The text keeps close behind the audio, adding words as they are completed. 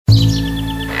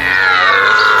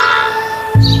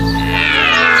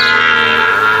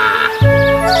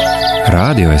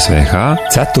Radio SVH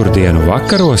ceturtdienu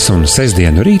vakaros un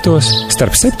sestdienu rītos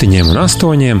starp 7 un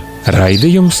 8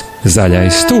 raidījums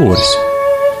Zaļais stūris.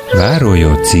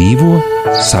 Vērojot dzīvo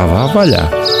savā vaļā.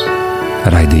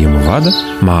 Raidījumu vada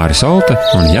Māris Olte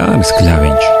un Jānis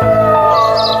Kļaviņš.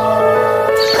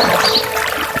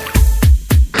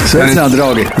 Sveicināti,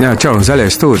 draugi! Jā, čau,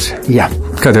 Zaļais stūris. Jā.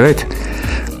 Kā tev iet?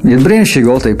 Iet brīnišķīgi,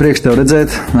 Oltīgi, prieks tev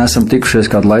redzēt. Mēs esam tikušies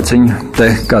kādu laiciņu. Te,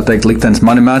 kā teikt, liktenis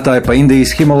mani mētāja pa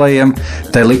Indijas Himalajiem,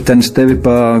 te liktenis tevi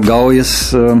pa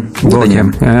Gaujas ūdeņiem.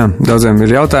 Jā, daudziem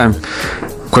ir jautājumi.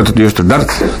 Ko tad jūs tur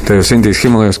darat tajos Indijas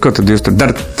Himalajos? Ko tad jūs tur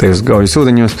darat tajos Gaujas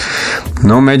ūdeņos?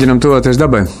 Nu, mēģinam tuvoties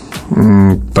dabai.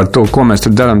 Par to, ko mēs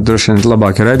tur darām, droši vien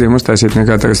labāk ir raidījumu uztaisīt,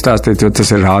 nekā tagad stāstīt, jo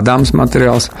tas ir rādāms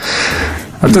materiāls.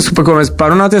 Tas, par ko mēs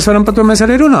parunāties varam, par to mēs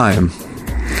arī runājam.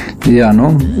 Jā,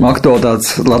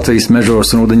 aktualitātes Latvijas mežos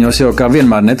un ūdeņos jau kā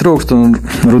vienmēr netrūkst, un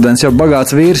rudens jau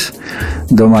bagāts vīrs.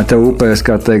 Domāju, tev upēs,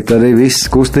 kā teikt, arī viss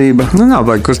kustība. Nav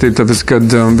baigi kustība, tāpēc,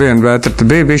 kad viena vētra te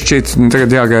bija bišķīt,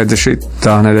 tagad jāgaida šī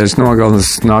tā nedēļas nogalnas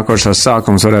nākošās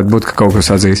sākums varētu būt, ka kaut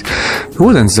kas atzīs.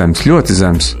 Ūdens zems, ļoti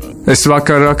zems. Es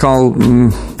vakar atkal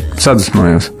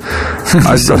sadusmojos.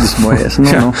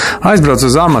 Aizbraucu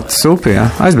uz Amatas upi,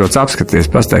 aizbraucu apskaties,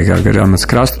 pastaigā gar Amatas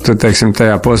krastu, tur, teiksim,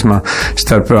 tajā posmā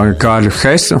starp Kārļu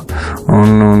Hesu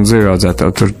un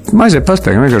zivjaudzētavu. Tur aiziet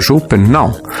pastaigā, vienkārši upe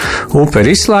nav. Upe ir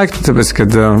izslēgta, tāpēc,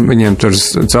 kad viņiem tur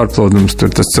caurplūdums,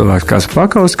 tur tas cilvēks kāds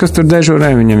pakaus, kas tur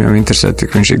dežūrē, viņiem jau interesē,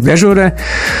 tik viņš ik dežūrē.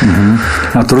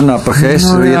 Tur runā pa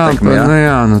Hesu ietekmi,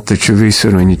 jā? Taču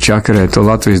visur viņi čakarē to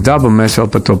Latvijas dabu, mēs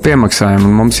vēl par to piemaksājam,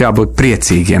 un mums jābūt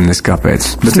priecīgiem, neskāpēc.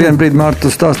 Bet vienu brīdi, Mārta, tu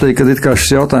stāstīji, ka it kā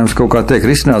šis jautājums kaut kā tiek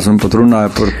risināts, un pat runāja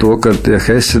par to, ka tie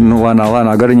Hesi,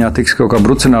 lēnā gariņā tiks kaut kā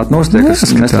brucināt nost,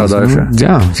 kas nestrādājušie.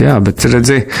 Jā, bet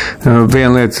redzi,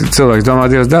 viena lieta cilvēks domā,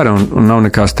 Dievs dara, un nav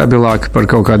nekā stabilāka par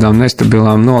kaut kādām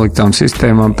nestabilām noliktām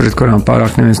sistēmām, pret kurām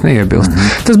pārāk neviens neiebilst.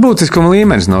 Tas būtiskuma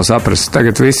līmenis nav saprasts.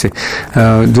 Tagad visi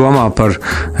domā par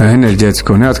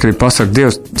enerģētisko neatkarību, pasaka,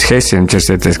 Dievs Hesiem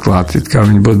ķersieties klāt, it kā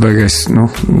viņi būtu beigais,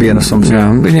 pienesums. Jā,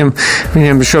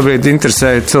 viņiem šobrīd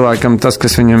interesē cilvēkam tas,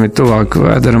 kas viņam ir tuvāk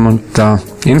vēderam, un tā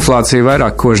inflācija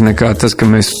vairāk kož nekā tas, ka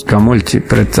mēs kā muļķi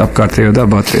pret apkārtējo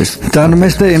dabāties. Tā,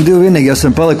 mēs te divi vienīgi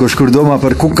esam palikuši, kur domā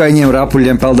par kukaiņiem,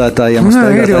 rapuļiem, peldētājiem,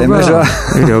 staigātājiem mežā.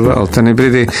 Ir jau vēl, tanī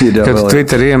brīdī, kad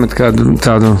Twitter iemet kādu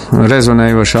tādu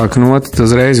rezonējošāku notu, tas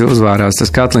uzreiz uzvārās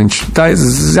tas katliņš. Tā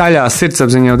zaļā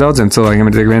sirdsapziņa jau daudziem cilvēkiem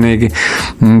ir tik vienīgi,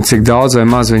 cik daudz vai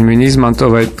maz viņi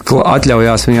izmanto vai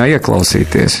atļaujās viņā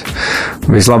ieklausīties.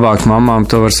 Vislabāk mamām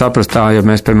to var saprast tā, ja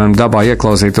mēs, piemēram, dabā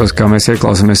ieklausītos, kā mēs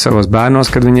ieklausāmies savos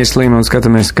bērnos, kad viņi ir slimi un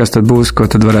skatāmies, kas tad būs, ko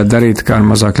tad varētu darīt, kā ar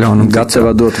mazāk ļaunumu.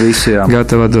 Gatava dot visu, jā.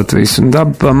 Gatava dot visu.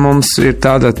 Daba mums ir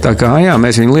tāda, tā kā,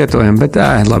 mēs viņu lietojam, bet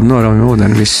labi, noraujam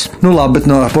ūdeni, viss. Labi, bet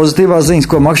no pozitīvās ziņas,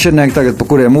 ko makšķernieki tagad, pa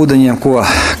kuriem ūdeņiem, ko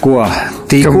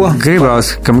tīko?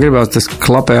 Kam gribās tas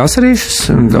klapē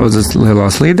asarīšus, daudzas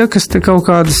lielās līdakas te kaut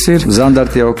kādas ir.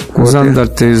 Zandarti jau.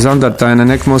 Zandartaina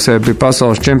nekmusē bija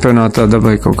pasaules čempionātā,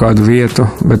 dabēja kaut kādu vietu,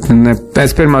 bet ne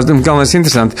pēc pirmās, galvenais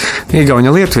interesanti,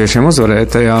 Igauņa lietuviešiem uzvarēja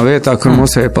tajā vietā, kur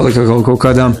musē palika kaut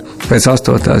kādām pēc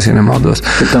 8. ja nemaldos.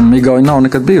 Bet tam Igauņi nav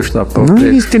nekad bijuši tā pa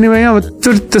priekš. Īstenībā, jā, bet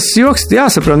tur tas joks,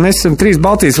 jāsaprot, mēs esam 3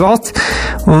 Baltijas valsts,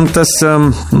 un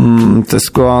tas,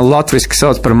 ko latviski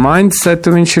sauc par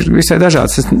mindsetu, viņš ir visai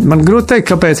dažāds. Man grūti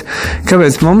teikt,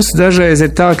 kāpēc mums dažreiz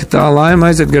ir tā, ka tā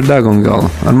laima aiziet gar degungalu.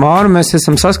 Ar Māru mēs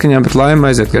esam saskaņā, bet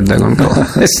laima aiziet gar degungalu.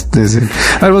 Es nezinu.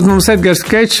 Varbūt mums Edgars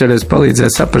Keits šoreiz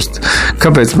palīdzēja saprast,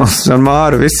 kāpēc mums ar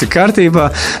Māru viss ir kārtībā,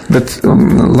 bet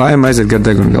laima aiziet gar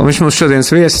degungalu. Viņš mums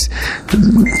šodienas viesis.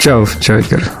 Čau,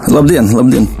 Edgar. Labdien.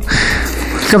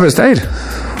 Kāpēc tā ir?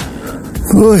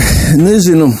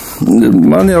 Nezinu.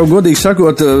 Man jau godīgi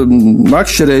sakot,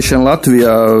 makšķerēšana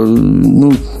Latvijā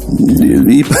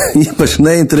īpaši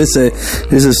neinteresē.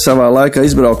 Es esmu savā laikā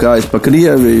izbraukājis pa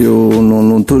Krieviju,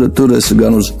 un tur esmu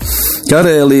gan uz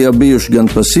Karēliju bijuši, gan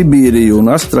pa Sibīriju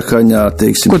un Astrahaņā,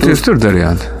 teiksim. Ko jūs tur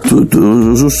darījāt?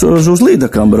 Uz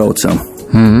līdakām braucām.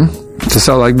 Tas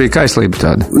savulaik bija kaislība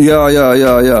tāda.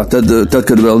 Jā. Tad,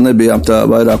 kad vēl nebijām tā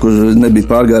vairāk, nebija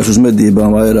pārgājis uz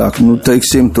medībām vairāk,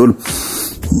 teiksim, tur.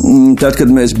 Tad, kad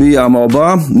mēs bijām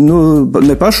obā,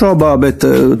 ne pašobā, bet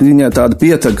viņai tāda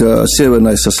pietaka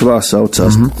Sievenais Sasvā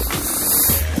saucās.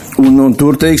 Un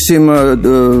tur, teiksim,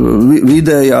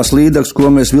 vidējās līdaks,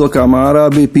 ko mēs vilkām ārā,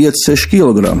 bija 5-6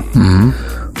 kilogramu.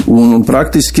 Un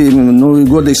praktiski,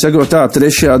 godīgi sakot tā,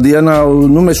 3. dienā,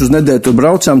 mēs uz nedēļu tur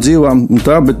braucām, dzīvām un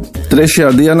tā, bet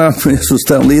 3. dienā mēs uz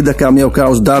tām līdakām jau kā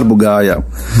uz darbu gājām.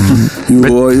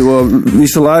 Jo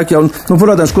visu laiku jau,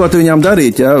 protams, ko tu viņām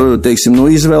darīt, teiksim,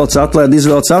 izvēlec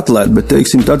atlēt, bet,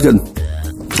 teiksim, tad, kad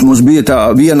Mums bija tā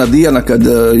viena diena, kad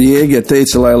jēgie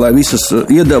teica, lai visas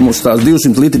iedevumus tās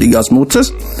 200 litrīgās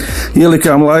mucas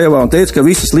ielikām laivā un teica, ka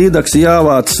visas līdaks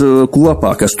jāvāc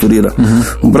kopā, kas tur ir.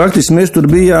 Un praktiski mēs tur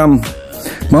bijām,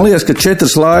 man liekas, ka 4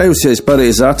 laivas, ja es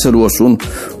pareizi atceros, un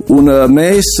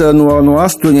mēs no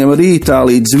 8 rītā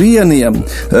līdz 1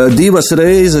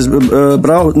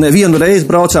 vienu reizi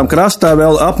braucām krastā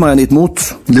vēl apmainīt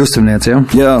mucu. 200, ja?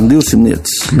 Jā,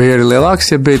 200. Bija arī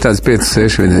lielāks, ja bija tāds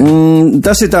 5-6 vidēji?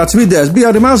 Tas ir tāds vidējs, bija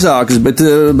arī mazāks, bet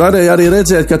varēja arī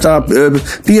redzēt, ka tā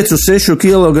 5-6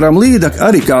 kilogramu līdaka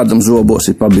arī kādam zobos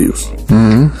ir pabijusi.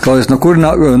 Klausies, no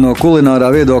kulinārā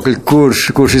viedokļa,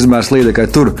 kurš izmērs līdakai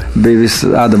tur bija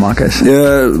visēdamākais?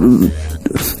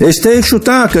 Es teikšu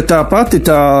tā, ka tā pati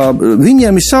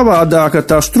viņiem ir savādāka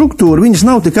tā struktūra, viņas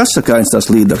nav tik asakainas tās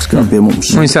līdaks kā pie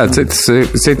mums. Viņas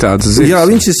citādas zivs. Jā,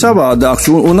 viņas ir savādāks,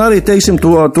 un arī, teiksim,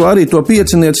 arī to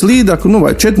 5 līdaku,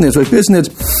 vai 4 vai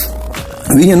 5,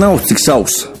 viņa nav tik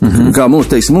sausa. Kā mums,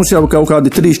 teiksim, mums jau kaut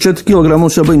kādi 3-4 kg,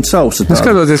 mums jau viņa sausa.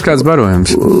 Skatoties kāds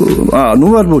barojums.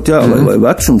 Varbūt, jā, vai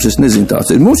vecums, es nezinu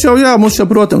tāds. Mums jau,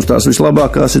 protams, tās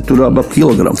vislabākās ir tur ap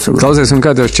kilograms. Klausies, un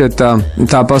kā tev šķiet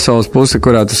tā pasaules puse,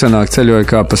 kurā tu senāk ceļoji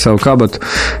kā pa savu kabatu,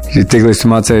 tik līdz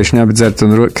tu mācēji šņabi dzert un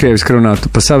krieviski runāt,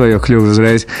 tu pa savējo kļuvi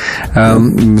uzreiz.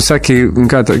 Saki,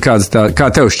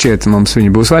 kā tev šķiet, mums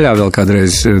viņa būs vaļā vēl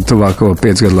kādreiz tuvāko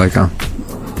 5 gadu laikā?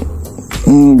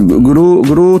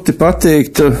 Grūti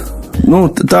pateikt,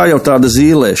 tā jau tāda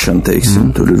zīlēšana,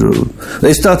 teiksim, tur ir.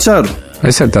 Es tā ceru.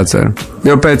 Es arī tā ceru.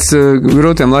 Jo pēc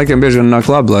grūtiem laikiem bieži vien nāk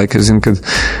labi laiki. Es zinu, ka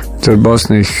tur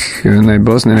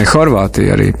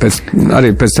Horvātija arī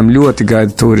pēc tam ļoti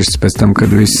gaida turists, pēc tam,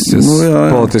 kad visas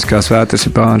politiskās vētras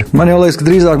ir pāri. Man jau liekas, ka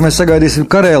drīzāk mēs sagaidīsim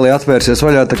Karēlija atvērsies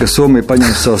vaļā, tā ka Somija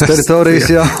paņems savas teritorijas.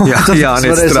 Jā,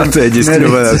 strateģiski.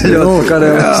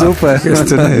 Karēlijas upē.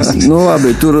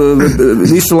 Labi, tur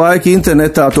visu laiku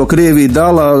internetā to Krieviju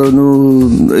dala,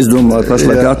 es domāju,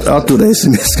 pašlaik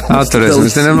atturēsimies.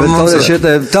 Bet šie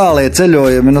tālie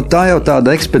ceļojumi, tā jau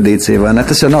tāda ekspedīcija, vai ne?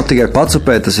 Tas jau nav tikai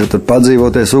pacupēt, tas ir tur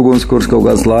padzīvoties ugunskurs, kaut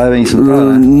kādas laiviņas.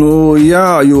 Jā,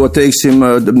 jo, teiksim,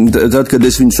 tad, kad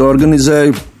es viņus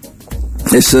organizēju,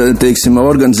 es, teiksim,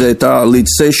 organizēju tā līdz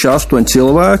 6-8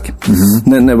 cilvēki,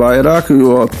 ne vairāk,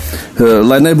 jo,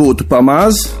 lai nebūtu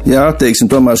pamaz, teiksim,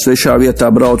 tomēr svešā vietā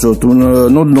braucot un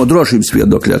no drošības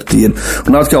viedokļa ar tīri.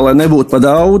 Un atkal, lai nebūtu pa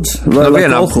daudz.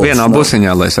 Vienā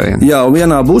busiņā, lai sajiet. Jā,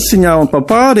 vienā busiņā un pa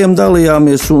pāriem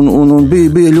dalījāmies un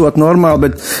bija ļoti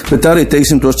normāli, bet arī,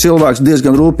 teiksim, tos cilvēkus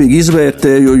diezgan rūpīgi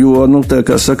izvērtēju, jo, tā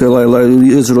kā saka, lai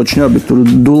iezerot šņabi, tur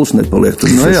duls nepaliek.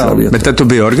 Bet tad tu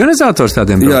biji organizators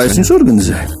tādiem braucieniem? Jā, es viņus organizēju.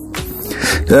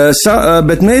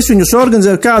 Bet mēs viņus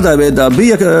organizējam kādā veidā.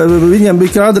 Viņam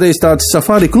bija kādreiz tāds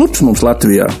safari klubs mums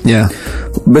Latvijā. Jā.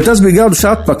 Bet tas bija gadus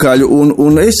atpakaļ,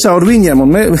 un es caur viņiem, un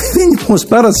viņi mums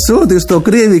parasti sūtīja uz to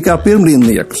Krieviju kā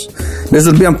pirmrindniekus. Mēs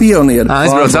tur bijām pionieri.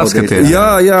 Aizbrauc apskatīt.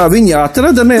 Jā, viņi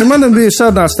atrada, man bija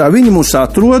sarunās tā, viņi mūs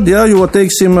atrod, jo,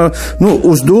 teiksim,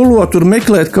 uz Dulo tur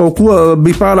meklēt kaut ko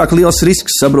bija pārāk liels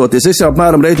risks, sabroties. Es jau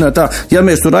apmēram reiķināju tā, ja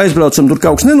mēs tur aizbraucam, tur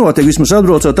kaut kas nenotiek, vismaz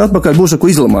atbraucot atpakaļ, būs ar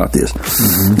ko izlamāties.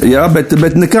 Jā, bet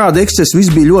nekāda ekscesa,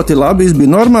 viss bija ļoti labi, viss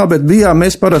bija normāli, bet bijām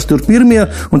mēs parasti tur pirmie,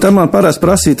 un tam man parasti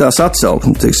prasīja tās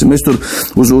atsauksmes. Teiksim, mēs tur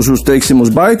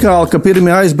uz Baikālu, ka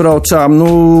pirmie aizbraucām,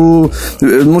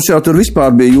 mums jau tur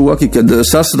vispār bija joki, kad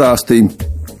sastāstīja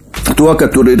to, ka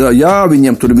tur ir,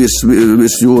 viņiem tur virs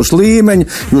jūras līmeņa,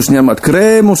 jūs ņemat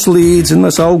krēmus līdzi, un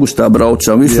mēs augustā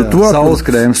braucām visu to.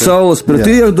 Saules pret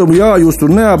iegudumu, jūs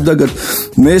tur neapdagat.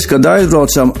 Mēs, kad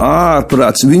aizbraucām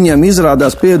ārprāts, viņiem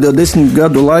izrādās pēdējo 10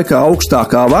 gadu laikā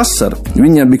augstākā vasara.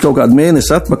 Viņiem bija kaut kādu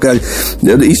mēnesi atpakaļ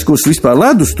izkus vispār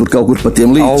ledus tur kaut kur pa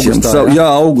tiem līčiem.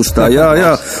 Augustā.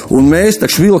 Un mēs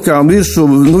taču vilkām virsū,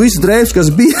 viss drēbs,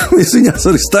 kas bija, mēs viņās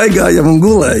arī staigājām un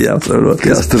gulējām.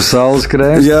 Kas tur saules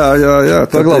krēms? Jā.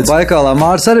 Paglāb Baikālā,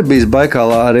 Māris arī bijis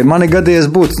Baikālā, arī mani gadījies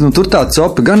būt, tur tā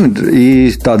copi gan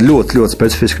ir tāda ļoti, ļoti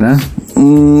specifiska, ne?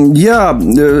 Jā,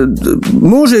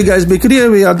 mūžīgais bija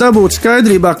Krievijā dabūt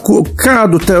skaidrībā,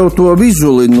 kādu tev to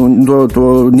vizuli to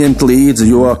ņemt līdzi,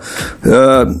 jo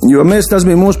tas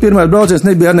bija mūsu pirmais brauciens,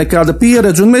 nebija nekāda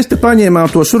pieredze, un mēs te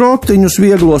paņēmām tos rotiņus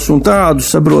vieglos un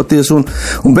tādus, sabroties, un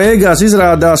beigās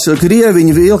izrādās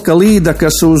Krieviņi vilka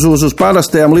līdakas uz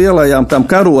parastajām lielajām tām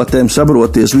karotēm,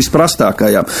 sabroties,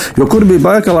 visprastākajām, jo kur bija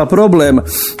Baikālā problēma,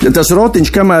 tas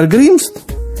rotiņš, kamēr grimst,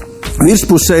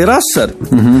 virspusē ir asari,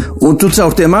 un tu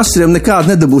caur tiem asariem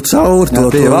nekādu nedabūtu cauri to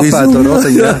apēto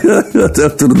rotiņu.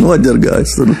 Tur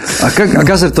noģergājas.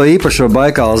 Kas ir to īpašo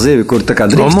Baikāla zivi, kur tā kā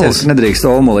nedrīkst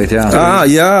omulīt?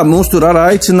 Jā, mūs tur arī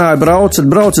aicināja,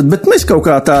 braucat, bet mēs kaut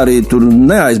kā tā arī tur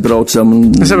neaizbraucam.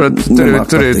 Es saprotu,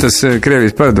 tur ir tas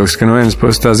Krievijas paradoks, ka no vienas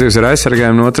puses tā zivs ir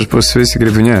aizsargājuma, no otras puses visi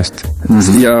grib viņu ēst.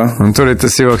 Jā. Un tur ir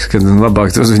tas joks, ka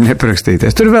labāk uz viņu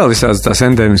neparakstīties. Tur ir vēl visādas tās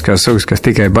endēmiskās sugas, kas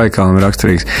tikai Baikālam ir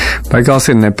raksturīgs. Baikāls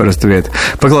ir neparasta vieta.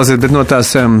 Paklausiet, bet no tās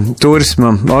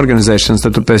turisma organizēšanas,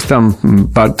 tad tu pēc tam,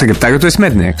 tagad tu esi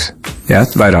mednieks, jā,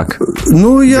 vairāk?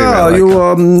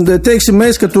 Jo, teiksim,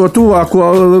 mēs, ka to tuvāko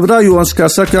rajons, kā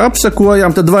saka,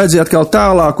 apsakojām, tad vajadzēja atkal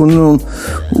tālāk un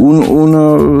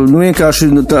vienkārši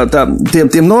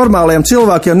tiem normāliem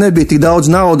cilvēkiem nebija tik daudz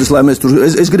naudas, lai mēs tur,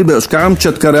 es gribēju uz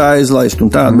Kamčatkarā aizlaist un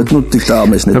tādu, bet, tik tā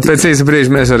mēs netikām. Pēc īsa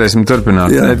brīža mēs varēsim turpināt.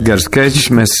 Edgars Kečs,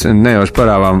 mēs nejauši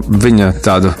parāvām viņa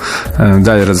tādu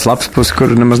daļradas lapas pusi, kur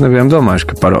nemaz nebijām domājuši,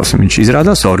 ka parosim. Viņš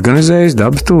izrādās organizējis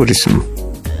dabas turismu.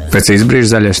 Pēc īsa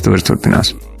brīža zaļais stūris turpinās.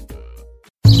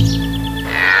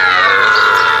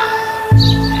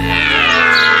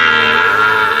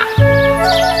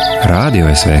 Rādio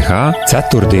SVH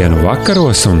 4.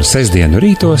 vakaros un 6.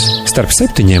 rītos starp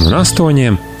 7 un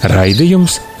 8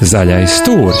 raidījums Zaļais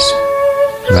stūris.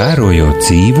 Vērojot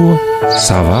dzīvo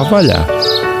savā vaļā.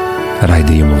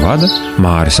 Raidījumu vada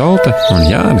Māris Olte un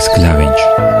Jānis Kļaviņš.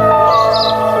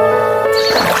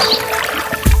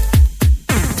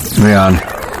 Jāni,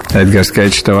 Edgars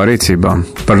Kečs tavā rīcībā.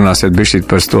 Parunāsiet bišķīt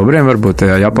par stobriem, varbūt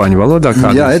tajā japāņu valodā.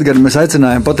 Jā, Edgars, mēs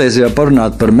aicinājām patiesībā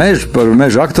parunāt par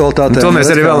mežu aktualitātēm. Un to mēs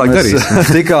arī vēlāk darīsim.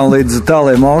 Tikām līdz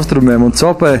tāliem austrumiem un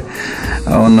copē.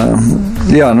 Un,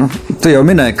 tu jau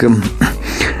minēji, ka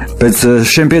pēc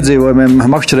šiem piedzīvojumiem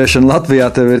makšķerēšana Latvijā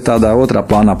tev ir tādā otrā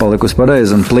plānā palikusi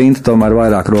pareizi un plinta tomēr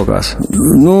vairāk rokās.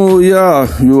 Jā,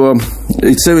 jo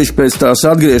it sevišķi pēc tās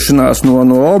atgriešanās no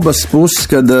Obas puses,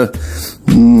 kad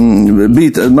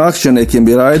bija māksliniekiem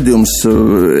bija raidījums,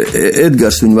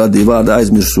 Edgars viņu vadīja vārdu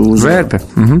aizmirsu uz Vērpe.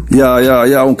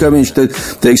 Jā, un ka viņš,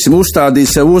 teiksim,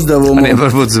 uzstādīja sev uzdevumu.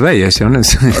 Varbūt Zveja, es jau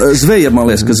nezinu. Zveja, man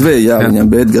liekas, ka Zveja, viņam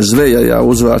bija Edgars Zveja,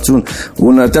 uzvārds.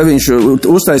 Un tā viņš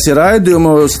uztaisīja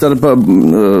raidījumu starp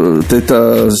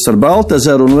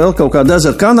Baltazaru un vēl kaut kāda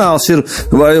ezera kanāls ir,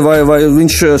 vai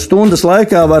viņš stundas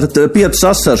laikā var 5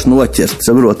 asars noķert,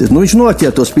 saproties. Viņš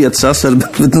noķer tos 5 asars,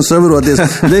 bet saproties,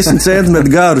 10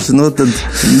 centimetri garus, tad...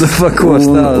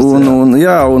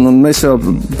 Un mēs jau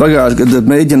pagājuši gadu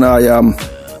mēģinājām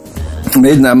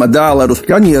ar dāleru uz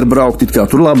Kaņieru braukt, it kā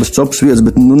tur labas copas vietas,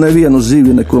 bet nevienu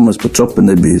zivi, neko mēs par copu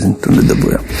nebija, tur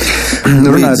nedabujām.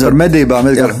 Runājot par medībām,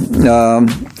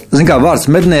 zin kā, vārds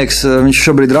mednieks, viņš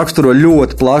šobrīd raksturo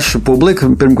ļoti plašu publiku.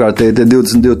 Pirmkārt, tie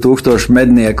 22,000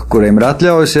 mednieku, kuriem ir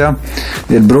atļaujas, jā.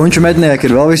 Ir bruņču mednieki,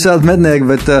 ir vēl visādi mednieki,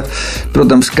 bet,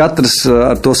 protams, katrs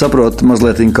ar to saprot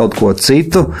mazliet kaut ko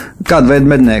citu. Kādu veidu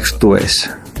mednieks tu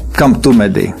esi? Kam tu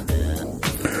medī?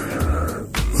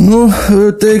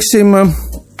 Teiksim,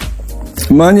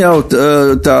 man jau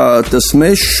tas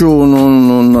mežs un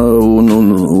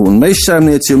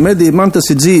mežsaimniecība medība, man tas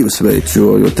ir dzīvesveids,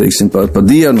 jo teiksim, pa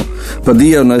dienu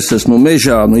es esmu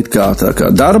mežā, it kā tā kā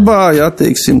darbā, jā,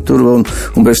 teiksim, tur,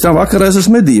 un pēc tam vakarā es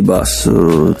esmu medībās.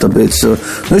 Tāpēc,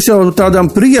 es jau tādām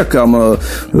priekam,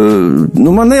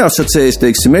 man neasociējas,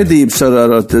 teiksim, medības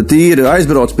ar tīri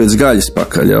aizbrauc pēc gaļas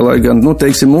pakaļ, jā, lai gan,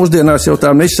 teiksim, mūsdienās jau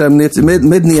tā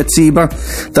medniecība,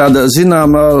 tāda,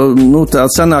 zināma, tāda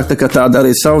sanāk, tā kā tāda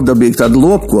arī savdabīga tāda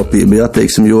lopkopība, jā,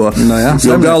 teiksim, jo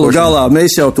galu galā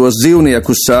mēs jau tos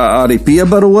dzīvniekus arī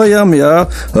piebarojam, jā,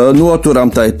 noturam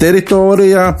tai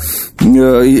teritorijā,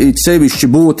 it sevišķi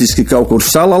būtiski kaut kur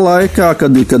sala laikā,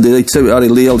 kad ir arī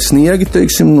lieli sniegi,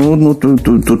 teiksim,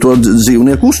 tu to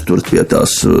dzīvnieku uzturt pie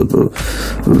tās,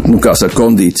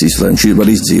 kondīcijas, lai viņš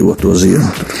var izdzīvot to ziemu.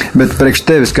 Bet priekš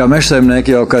tevis kā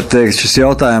mežsaimnieki jau, kā teiks, šis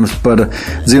jautājums par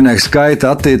dzīvnieku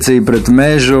skaita attiecību pret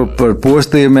mežu, par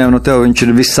postījumiem, tev viņš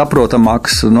ir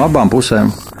vissaprotamāks no abām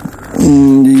pusēm.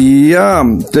 Jā,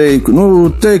 te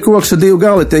koks ar 2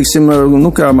 gali, teiksim,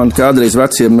 kā man kādreiz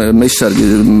vecie mežsargi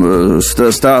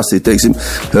stāstīja, teiksim,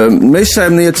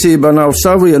 mežsaimniecība nav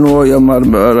savienojama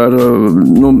ar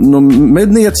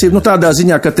medniecību, tādā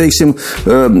ziņā, ka, teiksim,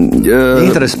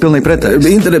 interesi pilnīgi pretējs.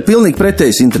 Pilnīgi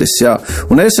pretējs intereses, jā.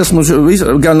 Un es esmu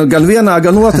gan vienā,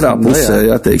 gan otrā pusē,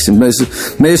 jā, teiksim,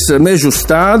 mēs mežu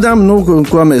stādām,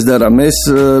 ko mēs darām?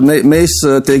 Mēs,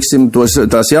 teiksim,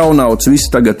 tās jaunauts visu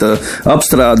tagad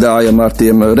apstrādājam ar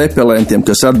tiem repelentiem,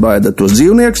 kas atbaida tos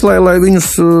dzīvniekus, lai viņus,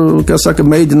 kā saka,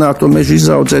 mēģinātu to mežu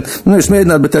izaudzēt. Nevis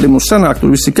mēģināt, bet arī mums sanāk, tur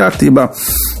viss ir kārtībā.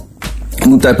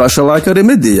 Un tā pašā laikā arī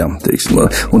medījām, teiksim.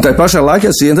 Un tā pašā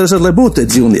laikā es ieinteresēju, lai būtu tie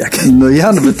dzīvnieki. Nu,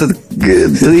 jā, bet tad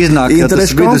iznāk, ka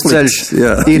tas vidusceļš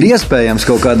ir iespējams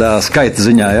kaut kādā skaita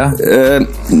ziņā, jā?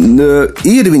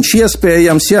 Ir viņš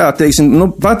iespējams, jā, teiksim,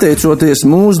 pateicoties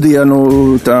mūsdienu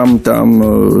tām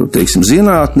teiksim,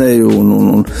 zinātnei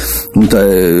un tai,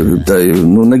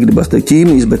 negribas teikt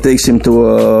ķīmijas, bet, teiksim, to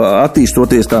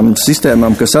attīstoties tām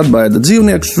sistēmām, kas atbaida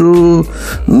dzīvniekus,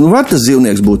 var tas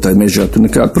dzīvnieks būt tai mežā, tur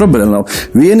nekāda problēma nav.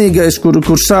 Vienīgais, kur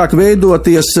sāk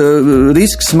veidoties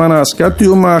risks manā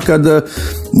skatījumā, kad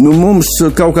mums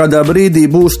kaut kādā brīdī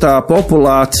būs tā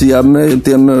populācija,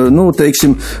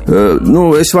 teiksim,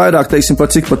 es vairāk, teiksim,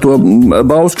 par to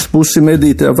Bauskas pusi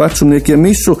medītē vecumniekiem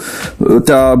visu,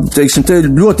 tā, teiksim, te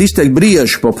ļoti izteikti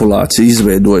briežu populācija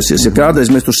izveidojasies. Ja kādreiz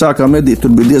mēs tur sākām medīt,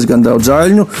 tur bija diezgan daudz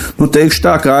aļņu, teikšu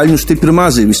tā, ka aļņu stipri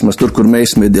mazi vismaz tur, kur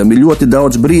mēs medījām. Ir ļoti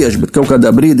daudz briežu, bet kaut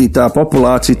kādā brīdī tā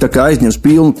populācija tā kā aizņems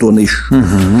pilnu to nišu.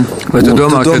 Vai tu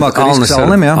domā, ka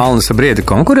alnis ar briedi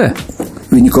konkurē?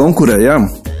 Viņi konkurē, jā.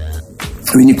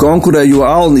 Viņi konkurē, jo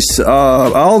alnis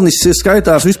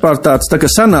skaitās vispār tāds tā kā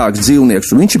sanāks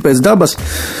dzīvnieks, un viņš ir pēc dabas,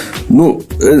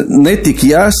 netik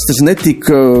jāstrs, netik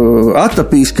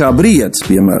atapīs kā briedis,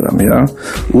 piemēram, jā.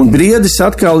 Un briedis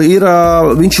atkal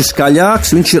viņš ir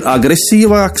skaļāks, viņš ir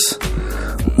agresīvāks.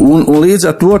 Un līdz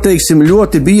ar to, teiksim,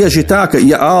 ļoti bieži tā, ka,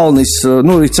 ja alnis,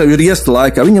 ir iesta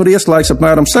laikā, viņam ir iesta laiks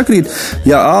apmēram sakrīt,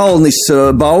 ja alnis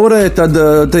baurē, tad,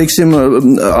 teiksim,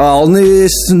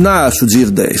 alnis neesmu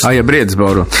dzirdējis. Ja briedis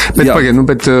bauro. Bet,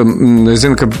 es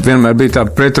zinu, ka vienmēr bija tā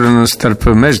pretruna starp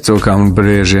meža cūkām un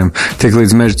briežiem. Tik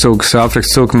līdz meža cūkas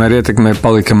Āfrikas cūkmēra ietekmē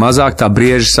palika mazāk, tā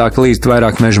brieži sāka līst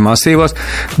vairāk meža masīvos,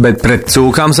 bet pret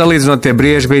cūkām salīdzinot, tie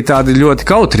brieži bija tādi ļoti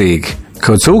kautrīgi.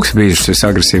 Kaut cūks bijušas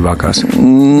visagresīvākās?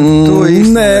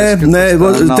 Nē,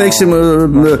 teiksim,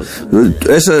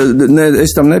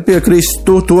 es tam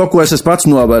nepiekrīstu to, ko es pats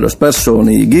novērojis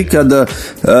personīgi, kad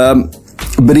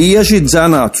brieži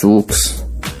dzenā cūks.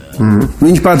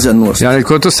 Viņš padzenos. Jā,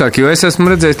 ko tu saki, jo es esmu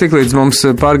redzējis tik līdz mums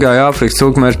pārgāja Āfrikas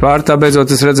cūkmērs pār, tā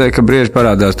beidzot es redzēju, ka brieži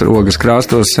parādās tur ogas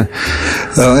krāstos.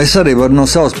 Es arī varu no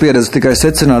savas pieredzes tikai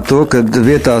secināt to, ka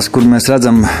vietās, kur mēs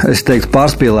redzam, es teiktu,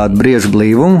 pārspīlētu briežu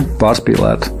blīvumu,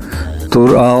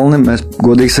 tur alni mēs,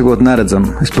 godīgi sakot, neredzam.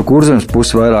 Es pa Kurzemes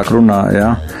pusi vairāk runāju,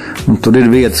 jā. Un tur ir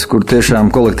vietas, kur tiešām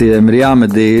kolektīviem ir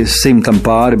jāmedī 100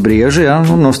 pāri brieži, jā,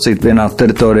 nosacīt vienā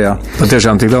teritorijā.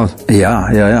 Patiešām tik daudz? Jā.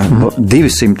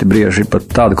 200 brieži pat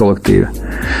tāda kolektīva.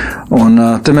 Un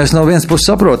te mēs no vienas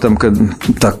puses saprotam, ka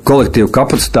tā kolektīva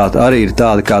kapacitāte arī ir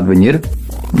tāda, kāda viņi ir.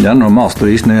 Ja, no malas tur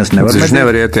īsti nevar medīt.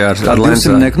 Nevar iet ar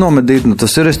 200 nomedīt,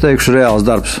 tas ir, es teikšu, reāls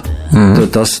darbs.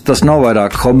 Tas nav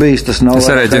vairāk hobijs, tas nav. Es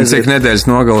arī ģinu, cik nedēļas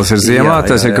nogalas ir ziemā,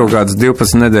 tas ir kaut kāds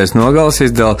 12 nedēļas nogalas,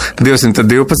 izdala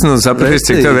 212 un sapratīs,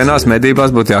 cik tev vienās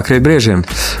medībās būtu jākrīt briežiem.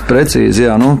 Precīzi,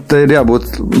 jā, te ir jābūt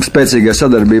spēcīgai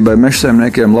sadarbībai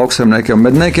mežsaimniekiem, lauksaimniekiem,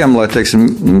 medniekiem, lai, teiksim,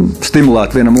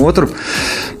 stimulētu vienam otru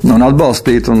un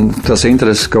atbalstītu un tas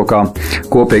intereses kaut kā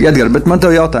kopīgi. Edgar, bet man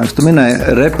tev jautājums, tu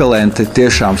minēji repelenti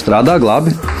tiešām strādā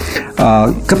labi.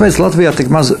 Kāpēc Latvijā tik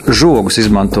maz žogus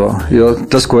izmanto? Jo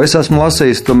tas, ko es esmu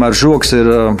lasījis, tomēr žogs ir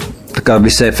tā kā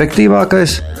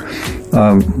visefektīvākais.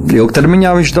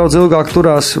 Ilgtermiņā viņš daudz ilgāk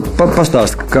turās.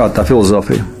 Pastāst, kā tā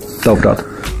filozofija, tavuprāt?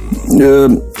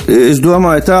 Es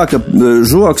domāju tā, ka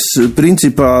žogs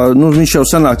principā, viņš jau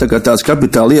sanāk tā kā tāds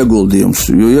kapitāla ieguldījums,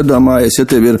 jo iedomājies, ja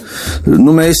tev ir,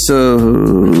 mēs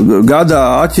gadā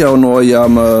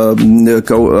atjaunojam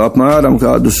apmēram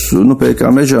kādus, pie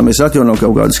kā mežā mēs atjaunojam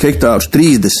kaut kādus hektārus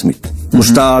 30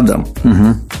 uz tādam,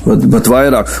 pat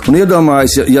vairāk. Un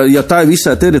iedomājies, ja tā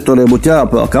visai teritorijai būtu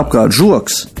jāpelk apkārt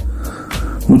žogs,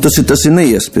 tas ir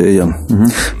neiespējami.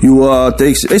 Jo,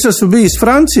 teiksim, es esmu bijis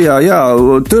Francijā,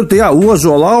 tur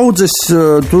ozola audzes,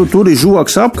 tur ir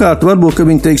žogs apkārt, varbūt, ka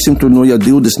viņi, teiksim, tur,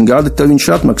 20 gadi, tad viņš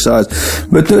atmaksājas.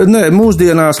 Bet,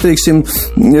 mūsdienās, teiksim,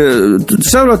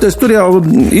 saproties, tur jau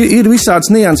ir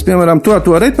visāds nians, piemēram,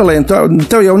 to repelentu,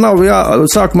 tev jau nav,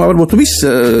 sākumā varbūt viss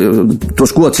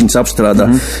tos kociņus apstrādā,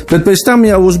 bet pēc tam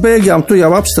jau uz beigām tu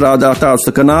jau apstrādā tādus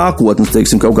tā kā nākotnes,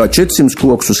 teiksim, kaut kā 400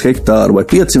 kokus uz hektāru vai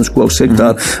 500 kokus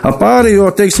hektāru. Pārējo,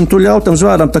 teiksim, tu ļautam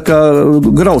zvēram tā kā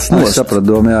graus nost. Saprat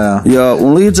domu, jā.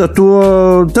 Un līdz ar to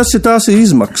tās ir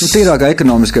izmaksas. Tīrākā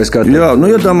ekonomiskais kā. Jā,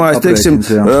 iedomājies, teiksim,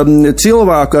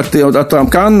 cilvēku ar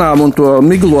tām kannām un to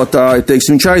miglotāju,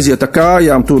 teiksim, viņš aiziet ar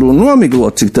kājām tur un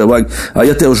nomiglot, cik tev vajag.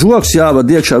 Ja tev žogs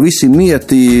jāvad iekšā visi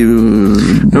mieti.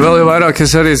 Vēl jau vairāk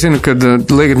es arī zinu, kad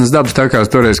Līgatnes dabas takās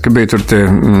toreiz, ka bija tur tie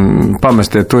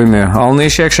pamestie tujumie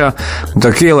alnīši iekšā, un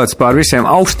tā ielēc pār visiem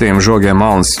augstiem žogiem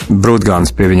alnis brūtgānā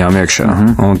substances pie viņām iekšā.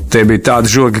 Un tie bija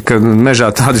tādi žogi, ka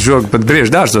mežā tādi žogi pat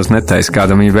brieži dārzos netaisa,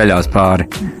 kādam viņi veļās pāri.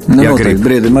 Nu, noteikti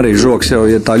briedim arī žogs jau,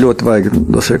 ja tā ļoti vajag,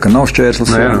 dosie, ka nav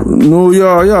šķērslis.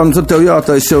 Jā, nu tad tev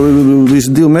jātaisa jau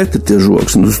visi 2 metri tie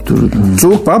žogs. Nu, tur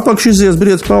cūk pa apakšu izies,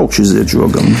 briedz pa augšu iziet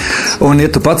žogam. Un,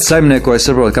 ja tu pats saimniekoji,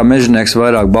 saprot, kā mežinieks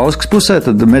vairāk Bauskas pusē,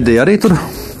 tad medī arī tur?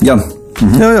 Jā.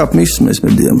 Jā, visus mēs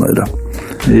medījām vairāk.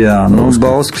 Jā, nu,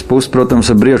 Bauskas puse, protams,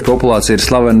 ar briežu populācija ir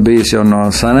slavena bijis jau no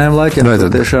seniem laikiem. Vai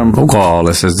tad tiešām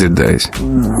Ugāli es esmu dzirdējis?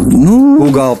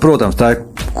 Ugāli, protams, tā ir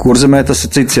Kurzemē, tas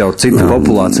ir cits jau, cita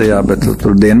populācija, bet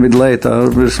tur dienvidlēji tā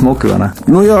ir smuki, vai ne?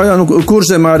 Jā,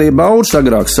 Kurzemē arī Baurs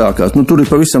agrāk sākās, tur ir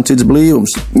pavisam cits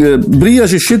blīvums.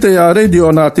 Brieži šitajā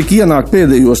reģionā tik ienāk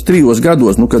pēdējos 3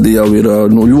 gados, kad jau ir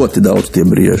ļoti daudz tie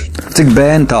brieži. Cik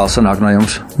bēni tālu sanāk no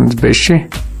jums? Bišķi.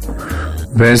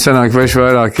 Bēns sanāk vairs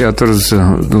vairāk, jā, tur uz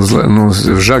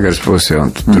Žagars pusi, un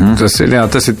tas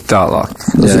ir tālāk.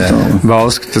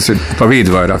 Bauska, tas ir pa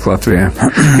vidu vairāk Latvijā.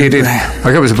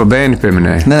 Kāpēc pa Bēni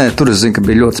pieminēju? Nē, tur es zinu, ka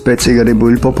bija ļoti spēcīga arī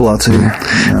buļļu populācija.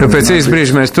 Pēc īsta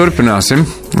brīža mēs turpināsim.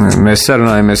 Mēs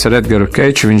sarunājamies ar Edgaru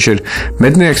Keiču, viņš ir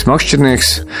mednieks,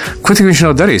 makšķernieks. Ko tik viņš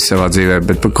nav darījis savā dzīvē,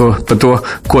 bet par to,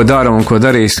 ko dara un ko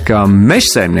darīs kā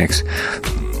mežsaimnieks,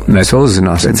 mēs vēl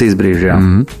uzzināsim. Pēc īsta brīža, jā.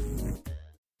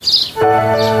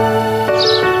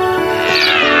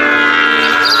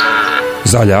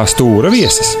 Zaļā stūra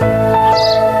viesis.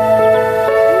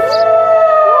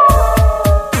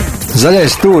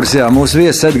 Zaļais stūris, jā, mūsu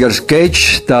viesis Edgars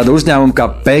Keičs, tāda uzņēmuma kā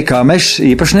PK Mežs,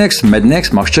 īpašnieks, mednieks,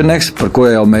 makšķernieks, par ko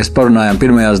jau mēs parunājām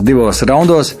pirmajās 2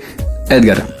 raundos.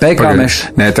 Edgar, PK Mežs.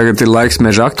 Nē, tagad ir laiks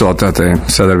meža aktualitātei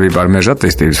sadarbībā ar Meža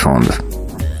attīstības fondu.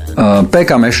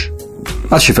 PK Mežs.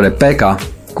 Atšifrē PK.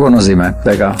 Ko nozīmē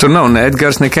PK? Tur nav ne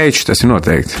Edgars, ne Keičs, tas ir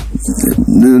noteikti.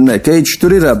 Ne, Keičs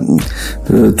tur ir.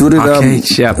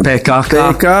 Keičs, jā, PK.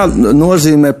 PK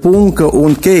nozīmē punka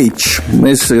un Keičs.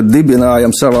 Mēs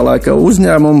dibinājam savā laikā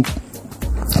uzņēmumu.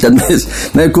 Tad mēs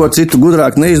neko citu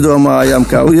gudrāk neizdomājām,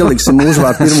 kā ieliksim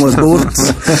uzvārdu pirmos burtus.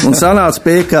 Un sanāca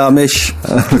PK Mežs.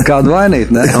 Kādu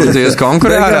vainīt, ne? Un jūs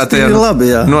konkurējāt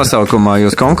tajā nosaukumā,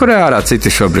 jūs konkurējāt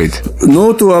citi šobrīd?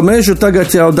 To mežu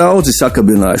tagad jau daudzi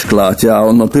sakabinājuši klāt, jā,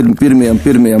 un no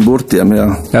pirmiem burtiem, jā.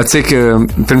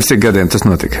 Pirms cik gadiem tas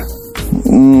notika?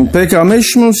 PK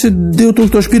Mežs mums ir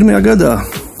 2001. gadā.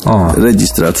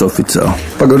 Reģistrēts oficiāli.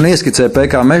 Pagaidām ieskicē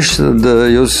PK Mežs,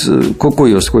 ko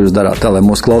jūs darāt, tā lai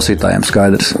mūsu klausītājiem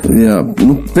skaidrs? Jā,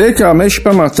 PK Mežs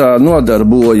pamatā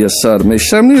nodarbojas ar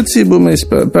mežsaimniecību, mēs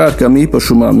pērkam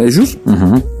īpašumā mežus.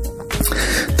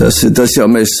 Tas jau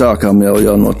mēs sākām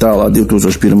jau no tālā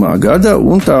 2001. gada,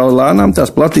 un tā lēnām tās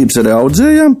platības arī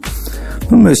audzējām.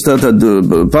 Mēs tātad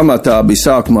pamatā bija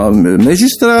sākumā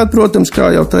mežistrādi, protams, kā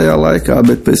jau tajā laikā,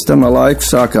 bet pēc tam laiku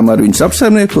sākām ar viņus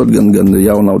apsaimniekot, gan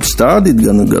jaunaudu stādīt,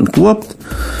 gan kopt.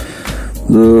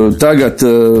 Tagad,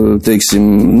 teiksim,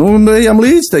 ejam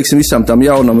līdz, teiksim, visām tām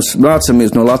jaunām,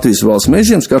 mācamies no Latvijas valsts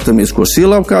mežiem, skatāmies, ko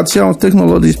Silav kādas jaunas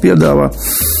tehnoloģijas piedāvā.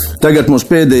 Tagad mums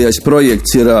pēdējais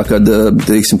projekts ir, kad,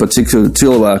 teiksim, pat cik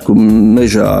cilvēku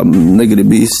mežā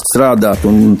negrib īsti strādāt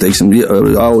un, teiksim,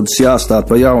 audzes jāstāt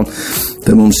pa jaunu,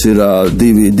 te mums ir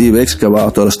divi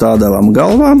ekskavātori stādāvām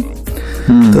galvām.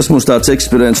 Tas mums tāds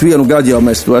eksperiments. 1 gadu jau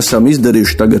mēs to esam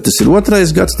izdarījuši, tagad tas ir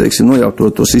 2. gads, teiksim, jau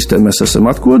to sistēmu mēs esam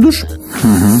atkoduši.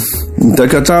 Tā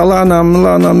kā tā lēnām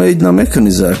mēģinām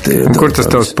mehanizēt. Kur tas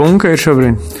tavs punka ir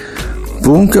šobrīd?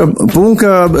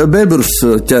 Punka bebrus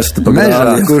ķersta pa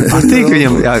grāviem. Kur patīk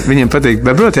viņiem patīk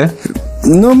bebrot, ja?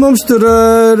 Mums tur,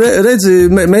 redzi,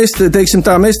 mēs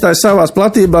tā savās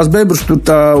platībās bebrus tur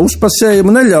tā uzpasējam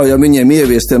un neļaujam viņiem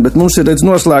ieviestiem, bet mums ir, redz,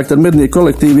 noslēgt ar mednieku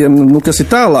kolektīviem, kas ir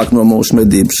tālāk no mūsu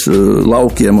medības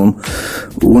laukiem.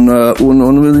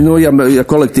 Ja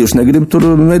kolektīvs negrib tur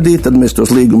medīt, tad mēs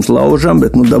tos līgumus laužam,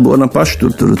 bet dabonam paši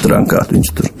tur trankāt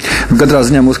viņus tur. Katrā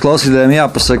ziņā mūsu klausītājiem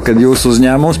jāpasaka, ka jūsu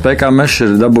uzņēmums PK Mežs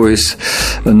ir dabūjis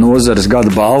nozares gada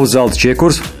balvu zelta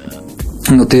čiekurs.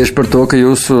 Tieši par to, ka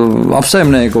jūs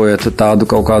apsaimniekojat tādu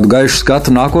kaut kādu gaišu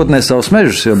skatu nākotnē savus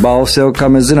mežus, jo balvas jau, kā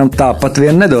mēs zinām, tāpat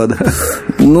vien nedod.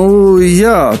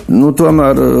 Jā,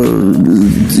 tomēr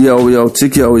jau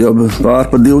pār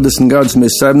pa 20 gadus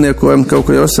mēs saimniekojam, kaut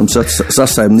ko jau esam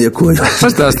sasaimniekojuši.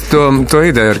 Pastāsti to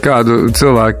ideju, ar kādu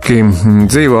cilvēki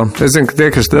dzīvo. Es zinu, ka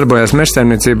tie, kas darbojas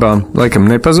mežsaimniecībā, laikam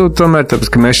nepazūd tomēr,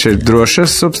 tāpēc, ka mežs ir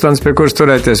drošas substance, pie kuras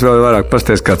turēties, vēl vairāk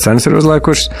pasties, kā cenas ir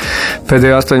uzlaikušas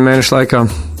pēdējo 8 mēnešu laikā.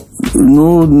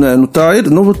 Tā ir.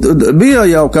 Bija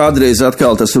jau kādreiz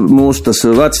atkal tas mūsu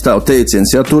vecstāvu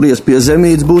teiciens, ja turies pie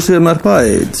zemītes, būs vienmēr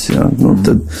paēdis. Ja?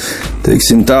 Tad,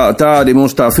 teiksim, tā arī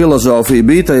mums tā filozofija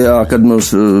bija tajā, kad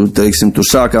mēs, teiksim, tur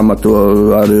sākām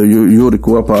ar Juri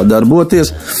kopā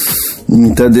darboties.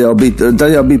 Tad jau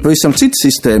bija pavisam cita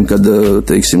sistēma, kad,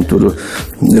 teiksim, tur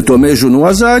to mežu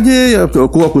nozāģēja,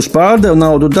 kokus pārdeva,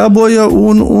 naudu dabūja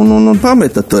un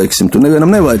pameta, teiksim, tur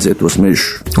nevienam nevajadzēja tos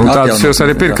mežus. Un tādus jūs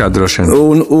arī pirkāt droši vien.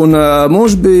 Un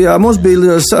mums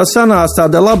bija sanāca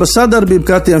tāda laba sadarbība,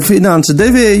 kā tiem finanses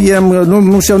devējiem,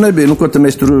 mums jau nebija, ko tad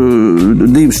mēs tur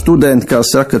divi studenti, kā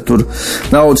saka, tur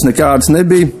naudas nekādas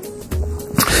nebija.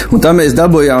 Un tā mēs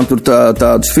dabūjām tur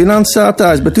tādus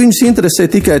finansētājus, bet viņus interesē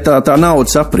tikai tā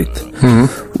naudas aprite.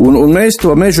 Un mēs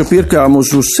to mežu pirkām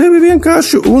uz sevi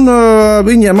vienkārši, un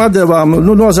viņiem atdevām,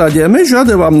 nozāģējām mežu,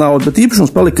 atdevām naudu, bet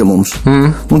īpašums palika mums.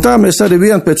 Un tā mēs arī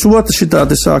vien pēc otras šitā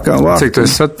te sākām vākt. Cik tu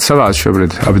esi savāc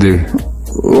šobrīd ap divi?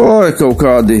 Oi, kaut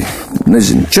kādi,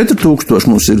 nezinu, 4000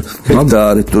 mums ir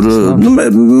hektāri tur.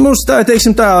 Mums tā,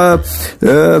 teiksim tā,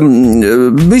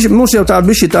 mums jau tāda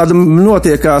bišķi tāda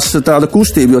notiekās tāda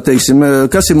kustība, jo, teiksim,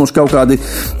 kas ir mums kaut kādi,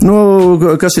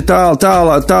 kas ir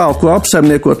tālu, ko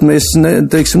apsaimniekot, mēs,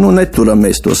 teiksim, neturam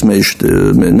mēs tos mežus,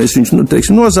 mēs viņus,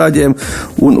 teiksim, nozāģējam,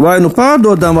 un vai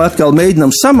pārdodam, vai atkal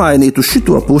mēģinām samainīt uz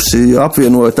šito pusi,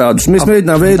 apvienojot tādus, mēs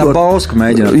mēģinām veidot,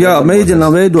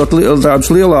 mēģinām veidot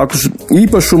tādus lielākus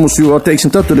īpašumus, jo,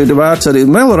 teiksim, tad tur ir vērts arī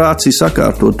melorācija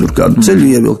sakārtot, tur kādu ceļu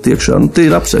ievilkt iekšā, tie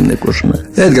ir apsaimniekošanai.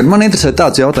 Edgar, man interesē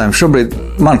tāds jautājums. Šobrīd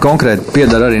man konkrēti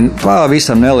piedara arī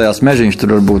pavisam neliels mežiņš,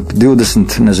 tur varbūt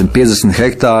 20, 50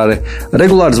 hektāri.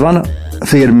 Regulāri zvana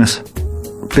firmas,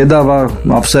 piedāvā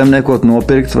apsaimniekot,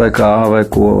 nopirkt vai kā, vai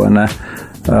ko, vai ne.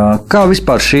 Kā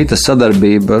vispār šī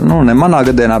sadarbība, ne manā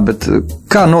gadienā, bet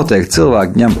kā noteikti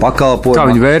cilvēki ņem pakalpojumu? Kā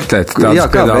viņi vērtēt? Kā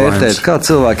vērtēt, kā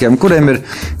cilvēkiem, kuriem ir,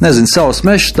 savs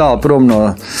mežs tālu prom no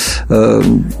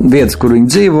vietas, kur viņi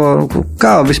dzīvo,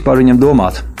 kā vispār viņam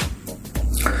domāt?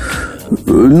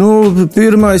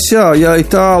 Pirmais, ja ir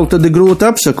tālu, tad ir grūti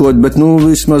apsakot, bet,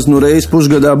 vismaz, reiz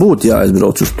pusgadā būtu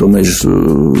jāaizbrauc uz to mežu,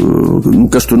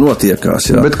 kas tur notiekās,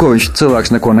 jā. Bet ko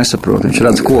cilvēks neko nesaprot, viņš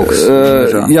redz kokus?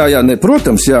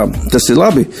 Protams, tas ir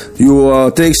labi, jo,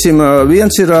 teiksim,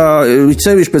 viens ir,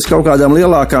 sevišķi pēc kaut kādām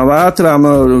lielākām vētrām,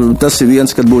 tas ir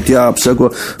viens, kad būtu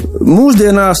jāapsako.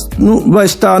 Mūsdienās,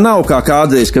 vairs tā nav kā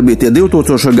kādreiz, kad bija tie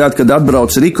 2000 gadi, kad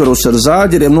atbrauc Rikorus ar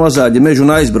zāģeriem, nozāģi mežu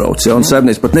un aizbrauc, un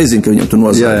saimnieks pat nezin, ka viņam tur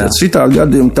nozāģēt. Šitā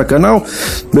gadījuma tā kā nav,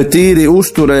 bet tīri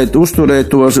uzturēt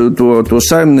to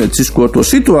saimniecisko to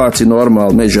situāciju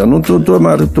normāli mežā,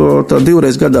 tomēr tā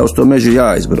divreiz gadā uz to mežu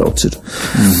jāaizbrauc ir.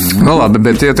 Labi,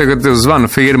 bet ja tagad zvana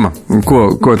firma,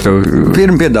 ko tev?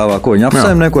 Firma piedāvā, ko viņa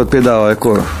apsaimniekot piedāvāja,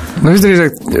 ko?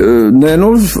 Visdrīzāk.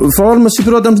 Formas ir,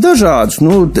 protams, dažādas.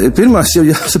 Pirmās jau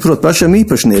jāsaprot pašam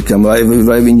īpašniekam,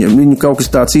 vai viņu kaut kas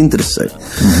tāds interesē.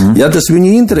 Ja tas viņu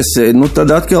interesē,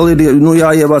 tad atkal ir,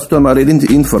 jāievāc tomēr ir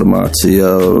informācija,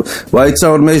 vai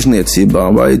caur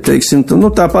mežniecībām, vai, teiksim,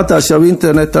 tāpat tās jau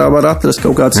internetā var atrast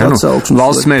kaut kāds atsauksmes.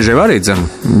 Valsts meži arī,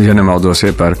 ja nemaldos,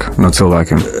 iepērk no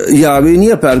cilvēkiem. Jā,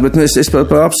 viņi iepērk, bet es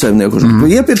par apsaimnieku.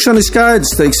 Iepirkšana ir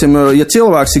skaidrs, teiksim, ja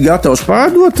cilvēks ir gatavs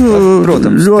pārdot,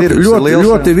 protams,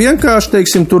 ļoti vienkārši,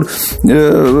 teiksim, tur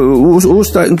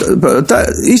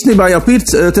īstenībā jau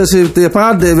tas ir tie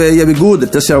pārdevēji jau ir gudri,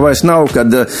 tas jau vairs nav,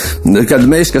 kad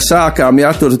mēs, kas sākām,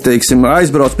 tur, teiksim,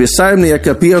 aizbrauc pie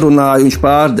saimnieka, pierunāja, viņš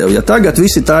pārdeva. Ja tagad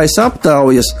visi tājas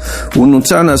aptaujas un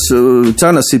cenas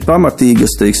ir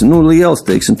pamatīgas, teiksim, lielas,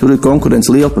 teiksim, tur ir konkurence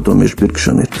liela par to mežu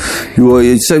pirkšanu ir. Jo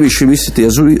sevišķi visi tie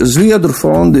Zviedru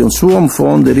fondi un Somu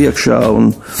fondi ir iekšā un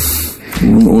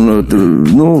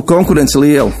konkurence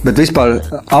liela. Bet vispār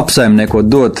apsaimniekot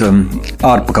dot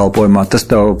ārpakalpojumā, tas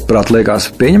tev, prāt,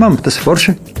 liekas pieņemam, tas ir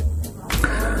forši?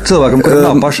 Cilvēkam, kuriem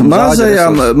nav pašam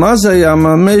mazajām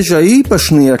meža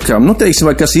īpašniekam, teiksim,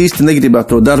 vai kas īsti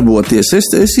negribētu to darboties,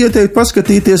 es ieteiktu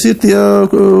paskatīties, ir tie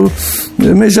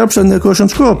meža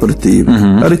apsaimniekošanas kooperatīvi.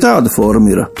 Arī tāda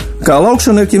forma ir. Kā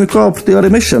lauksaimniekiem ir kooperatīvi, arī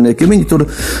mežsaimniekiem. Viņi tur,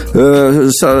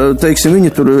 teiksim,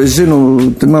 es zinu,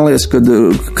 man liekas, kad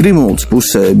Krimuldas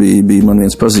pusē bija man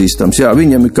viens pazīstams. Jā,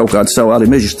 viņam ir kaut kāda sava arī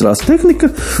mežstrādes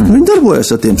tehnika, viņi darbojas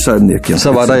ar tiem saimniekiem.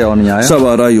 Savā rajonā, jā?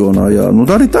 Savā rajonā, jā.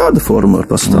 Arī tāda forma var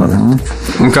pastāvēt.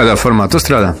 Un kādā formā tu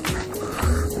strādā?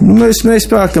 Mēs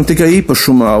pērkam tikai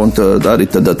īpašumā, un arī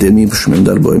tad ar tiem īpašumiem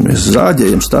darbojamies.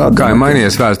 Zāģējam, stādām. Kā ir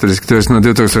mainījies vēsturiski? Tu esi no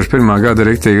 2001. gada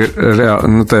riktīgi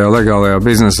tajā legālajā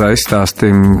biznesā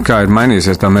izstāstīja, kā ir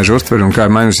mainījusies tā meža uztvere un kā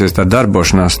ir mainījusies tā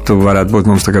darbošanās. Tu varētu būt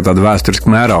mums tāda vēsturiska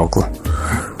mēraukla.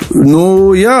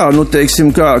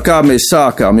 Teiksim, kā mēs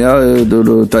sākām,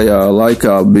 tajā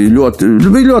laikā bija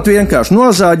ļoti vienkārši.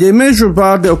 Nozāģēja mežu,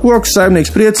 pārdeva kokus, saimnieks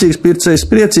priecīgs, pircējs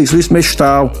priecīgs, viss mežs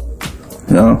stāv.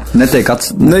 Jā. Netiek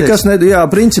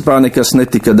principā nekas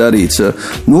netika darīts.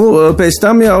 Nu, pēc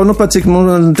tam jau, pat cik,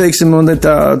 teiksim,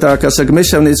 tā kā saka,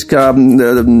 mežsaimnieciskā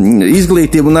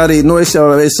izglītība un arī, es jau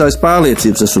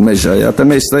pārliecības esmu mežā, jā. Tā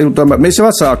mēs jau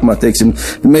atsākumā, teiksim,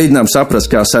 mēģinām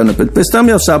saprast, kā saimniek, bet pēc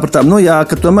tam jau sapratām,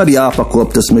 ka tomēr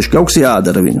jāpakop tas mežs, kaut kas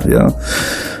jādara viņu, jā.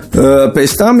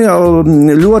 Pēc tam jau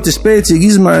ļoti spēcīgi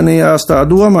izmainījās tā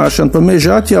domāšana par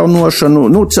meža atjaunošanu,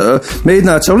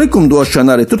 mēģināt savu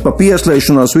likumdošanu arī tur pa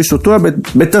pieslēgšanos visu to,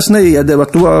 bet tas neiedeva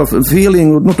to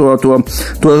feelingu,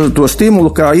 to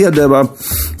stimulu, kā iedeva,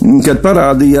 kad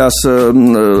parādījās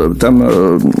tam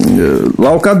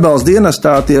lauka atbalsta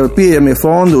dienestā tie pieejamie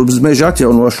fondi uz meža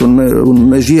atjaunošanu un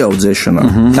meža ieaudzēšanā.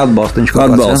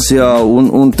 Atbalsts, jā,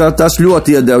 un tas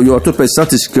ļoti iedeva, jo tur pēc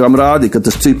statistikām rādi, ka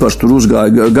tas cipars tur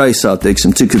uzgāja gaisā,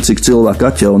 teiksim, cik cilvēki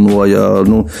atjaunoja,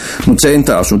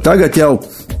 centās. Un tagad jau,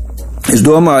 es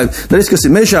domāju, kas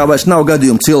ir mežā, vairs nav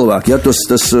gadījumu cilvēki,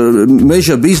 tas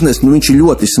meža biznes, viņš ir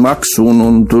ļoti smags,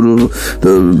 un tur,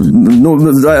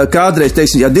 kādreiz,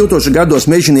 teiksim, 2000 gados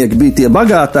mežinieki bija tie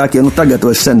bagātākie, tagad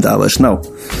vairs sentā vairs nav.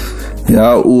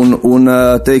 Jā,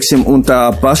 teiksim, un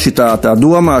tā paši tā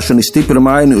domāšana ir stipri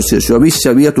mainījusies, jo viss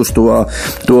jau iet uz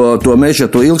to meža,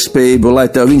 to ilgspējību, lai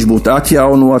tev viņš būtu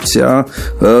atjaunots, jā,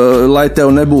 lai tev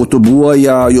nebūtu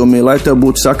bojājumi, lai tev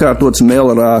būtu sakārtots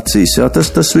melorācijas, jā, tas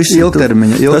viss ir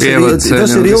ilgtermiņa. Tas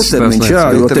ir ilgtermiņš, jā,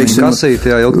 jo, teiksim,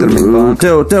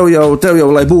 tev jau,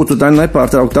 lai būtu tā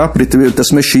nepārtraukta aprita, tas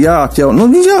mežs jāatjauno,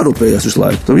 jārūpējas visu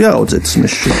laiku, tev jāaudzē tas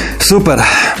mežs. Super!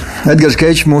 Edgars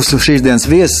Keičs, mūsu šīs dienas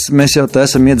viesis. Mēs jau te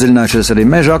esam iedziļinājušies arī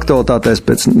meža aktualitātēs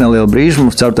pēc neliela brīža.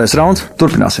 Mums 4. rauns.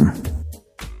 Turpināsim.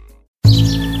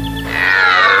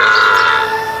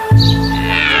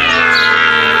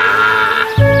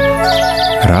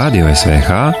 Radio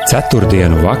SVH 4.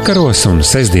 vakaros un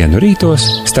 6. rītos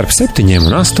starp 7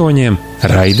 un 8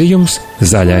 raidījums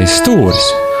Zaļais stūris.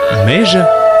 Meža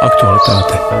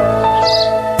aktualitāte.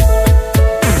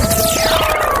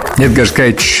 Edgars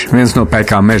Keičs, viens no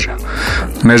PK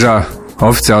mežā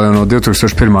oficiāli no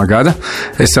 2001. gada.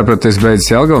 Es sapratu, es beidzis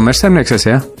Jelgavu, mežsaimnieks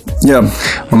esi, jā? Jā.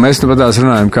 Un mēs nu patās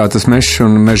runājam, kā tas mežs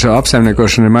un meža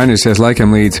apsaimniekošana ir mainījusies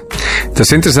laikam līdzi.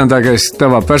 Tas interesantākais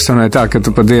tavā personē tā, ka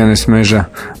tu pa dienu esi meža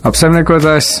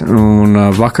apsaimniekotājs un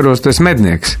vakaros tu esi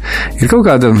mednieks. Ir kaut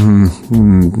kāda,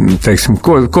 teiksim,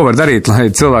 ko var darīt, lai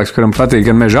cilvēks, kuram patīk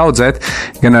gan meža audzēt,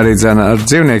 gan arī ar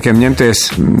dzīvniekiem ņemties,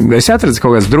 es atradu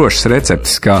kaut kādas drošas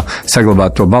receptes, kā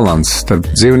saglabāt to balansu starp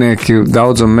dzīvnieku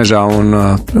daudzumu mežā un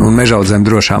meža audzēm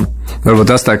drošām.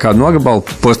 Varbūt tas tā kādu nogabalu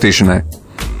postīšanai.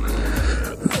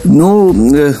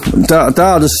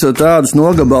 Tādus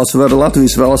nogabals var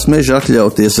Latvijas valsts meža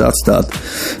atļauties atstāt.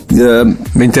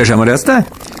 Viņi tiešām arī atstāja?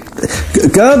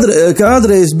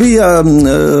 Kādreiz bija,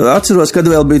 atceros, kad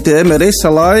vēl bija tie MRS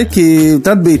laiki,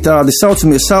 tad bija tādi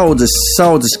saucamie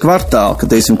saudzes kvartāli, ka,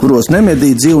 teiksim, kuros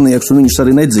nemedīja dzīvniekus un viņus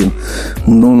arī nedzina.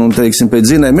 Un teiksim, pēc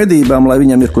zinēja medībām, lai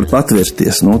viņam ir kur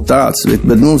patvērsties. Tāds,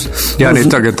 bet mums... Jā, arī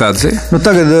tagad tāds ir.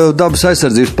 Tagad dabas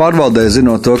aizsardzības pārvaldē,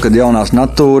 zinot to, ka jaunās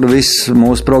natūra, viss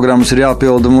mūsu programmas ir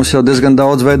jāpilda, mums jau diezgan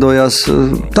daudz veidojās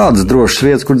tādas drošas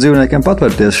vietas, kur dzīvniekiem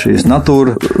patvērties šīs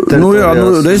natūra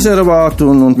teritorijās.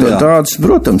 Rezervātu un tādas,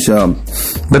 protams, jā.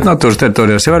 Bet natūras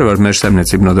teritorijās jau var meža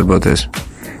saimniecību nodarboties?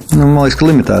 Man liekas, ka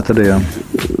limitēta arī, jā.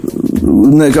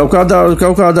 Ne, kaut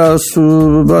kādās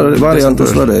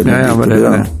variantos varēja. Jā,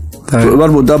 varēja.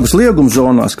 Varbūt dabas lieguma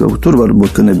zonās, tur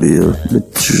varbūt, ka nebija,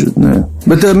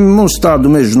 bet mums tādu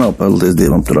mežu nav, paldies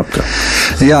Dievam, tur apkārt.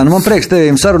 Jā, man prieks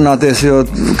tev sarunāties, jo,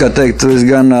 kā teikt, tu esi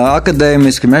gan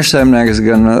akadēmiski mežsaimnieks,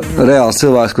 gan reāls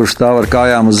cilvēks, kurš stāv ar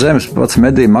kājām uz zemes, pats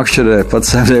medī, makšķerē,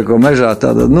 pats saimnieko mežā,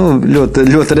 tātad, ļoti,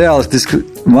 ļoti realistiski,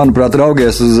 manuprāt,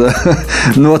 raugies uz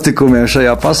notikumiem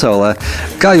šajā pasaulē.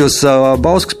 Kā jūs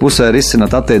Bauskas pusē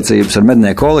risināt attiecības ar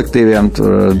mednieku kolektīviem,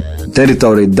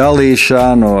 teritoriju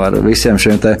dalīšanu, ar visiem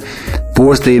šiem te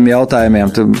postījumu jautājumiem?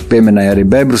 Tu pieminēji arī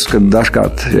bebrus, ka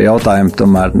dažkārt jautājumi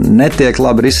tomēr netiek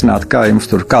labi risināti. Kā jums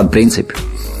tur, kādi principi?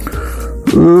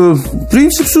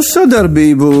 Princips uz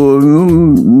sadarbību,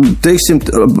 teiksim,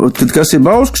 kas ir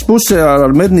Bauskas pusē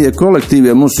ar mednieku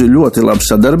kolektīviem, mums ir ļoti laba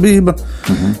sadarbība.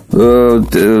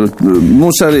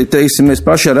 Mums arī, teiksim, mēs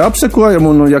paši arī apsekojam,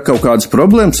 un ja kaut kādas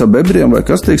problēmas ar bebriem vai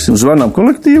kas, teiksim, zvanām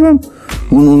kolektīvam,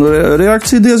 un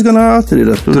reakcija diezgan ātri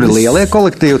ir. Tur ir lielie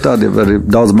kolektīvi, tādi arī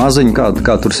daudz maziņi,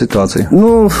 kā tur situācija?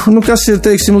 Kas ir,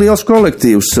 teiksim, liels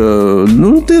kolektīvs?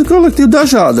 Tie ir kolektīvi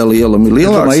dažāda lielumi.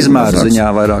 Lielāks izmēru ziņā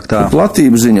vairāk tā.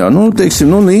 Platību ziņā,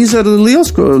 teiksim, Nīzera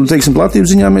liels, teiksim,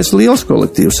 platību ziņā mēs liels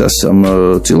kolektīvs esam,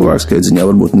 cilvēku skaits ziņā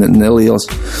varbūt neliels.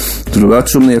 Tur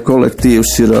vecumnieku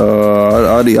kolektīvs ir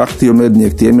arī aktīvi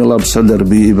mednieki, tiem ir laba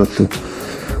sadarbība.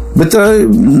 Bet,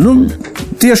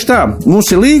 tieši tā,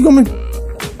 mums ir līgumi.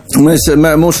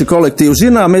 Mums ir kolektīvi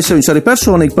zinām, mēs viņus arī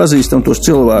personīgi pazīstam, tos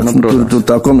cilvēkus. Tur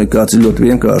tā komunikācija ļoti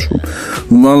vienkārša.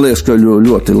 Man liekas, ka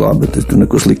ļoti labi, bet es tur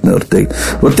neko slikti nevaru teikt.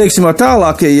 Teiksim, ar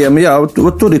tālākajiem,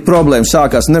 tur ir problēma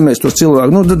sākās, ne mēs tos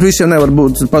cilvēkus, tad visiem nevar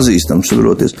būt pazīstams,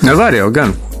 saproties. Var jau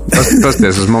gan.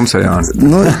 Pasties uz mums,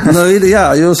 ir, jā,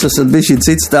 jūs esat bijuši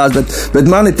cits stāsts, bet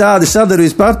man ir tādi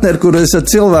sadarbības partneri, kur es ar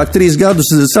cilvēku 3 gadus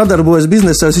sadarbojos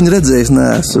biznesā, es viņu redzējis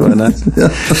neesmu, vai ne?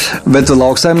 Bet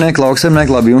lauksaimnieki,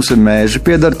 labi, jums ir mēži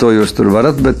piedara, to jūs tur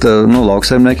varat, bet,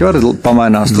 lauksaimnieki var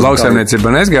pamainās.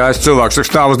 Lauksaimniecība nesgājās, cilvēks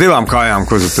stāv uz 2 kājām,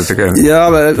 kur tas tikai. Jā,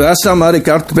 esam arī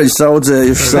kartupeļus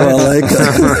audzējuši savā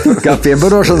laikā. Kā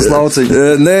piebarošanas lauciņi?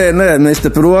 Nē, mēs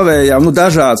te provējām,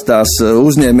 dažādas tās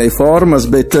uzņēmēju formas,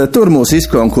 bet tur mūs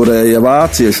izkonkurēja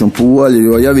vācieši un poļi,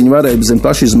 jo ja viņi varēja zem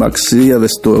pašizmaksas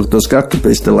ievest tos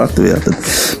kartupeļus te Latvijā.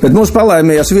 Bet mums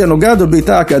palaimējās 1 gadu bija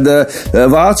tā, kad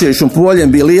vācieši un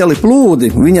poļiem bija lieli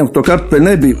plūdi, viņam to kartupeļu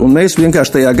nebija, un mēs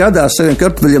vienkārši tajā gadā saviem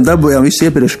kartupeļiem dabūjām visu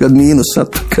iepriekš gadu mīnus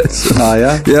atpakaļ.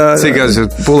 Jā. Cik jūs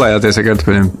pulējāties ar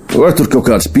kartupeļiem? Tur kaut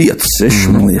kāds 5, 6,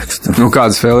 man liekas.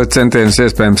 Kādas vēl ir centienas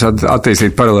iespējams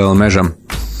attīstīt paralēli mežam?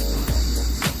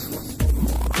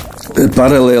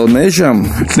 Paralēli mežam.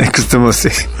 Nekustamos.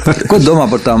 Ko domā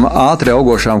par tām ātri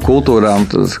augošām kultūrām,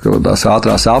 tās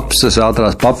ātrās apses,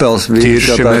 ātrās papeles,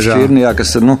 šķirni,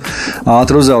 kas ir,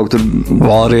 ātri uzaugt, tur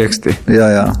valrieksti.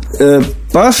 Jā.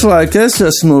 Pašlaik es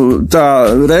esmu tā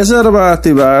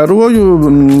rezervēti vēroju,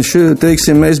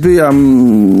 teiksim, mēs bijām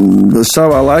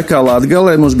savā laikā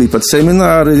Latgalē, mums bija pat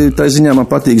semināri, tā ziņā man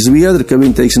patīk Zviedri, ka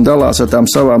viņi, teiksim, dalās ar tām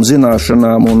savām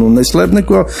zināšanām un neslēp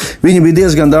neko. Viņi bija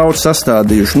diezgan daudz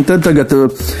sastādījuši. Tad tagad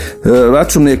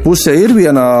vecumnieku pusē ir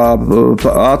vienā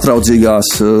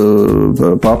ātraudzīgās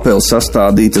papeles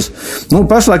sastādītas.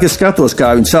 Pašlaik es skatos,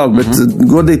 kā viņi sauk, bet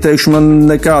godīgi teikšu, man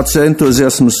nekāds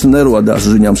entuziasms nerodās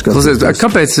uz viņām skatos.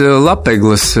 Kāpēc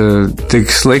lapeglas tik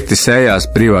slikti sējās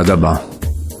brīvā dabā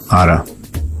ārā?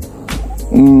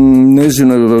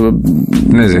 Nezinu,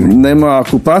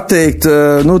 nemāku pateikt,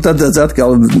 tad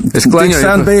atkal tik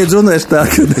sen beidz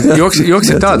universitāti. Joks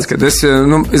ir tāds, ka es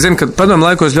zinu, ka padomu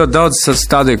laikos ļoti daudz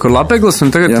stādīju, kur lapeglas,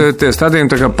 un tagad tie stādījumi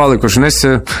tā kā palikuši, un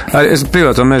es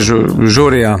privāto mežu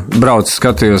žūrijā braucu,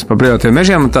 skatījos pa privātiem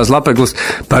mežiem, un tās lapeglas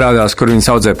parādās, kur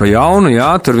viņas audzē pa jaunu,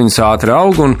 tur viņas ātri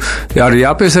aug, un arī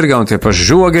jāpiesargā, un tie paši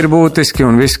žogi ir būtiski,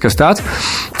 un viss, kas tāds.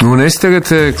 Un es tagad,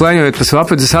 kleņojot pa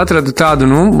svapedzes, atradu tādu,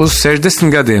 uz 60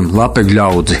 gadiem lapegļu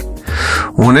ļaudzi.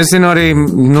 Un es zinu arī,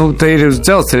 te ir uz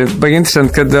dzelzceļa, baigi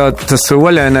interesanti, ka tas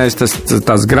oļainais,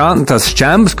 tās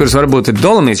šķembas, kuras varbūt ir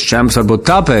dolomīts šķembas, varbūt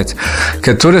tāpēc,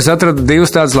 ka tur es atradu 2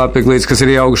 tādas lapeglītes, kas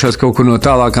ir ieaugušās kaut kur no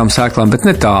tālākām sēklām, bet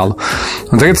netālu.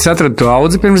 Un tagad es atradu to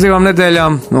audzi pirms 2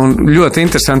 nedēļām, un ļoti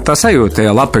interesanti tā sajūta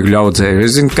tajā lapegļu audzē.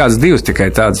 Es zinu, kāds 2 tikai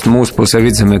tādas mūsu pusē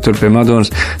Vidzemē, tur pie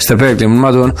Madonas, starp Ēgļiem un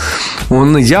Madonu.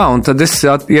 Un tad es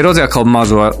ieraudzīju atkal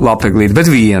mazo lapeglīti, bet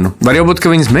vienu. Var jau būt,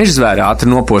 ka viņas mežzvēri ātri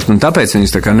nopost, un tāpēc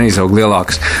viņas tā kā neizaug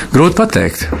lielākas. Grūti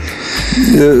pateikt.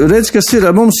 Redz, kas ir,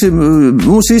 mums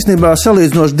īstenībā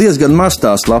salīdzinoši diezgan maz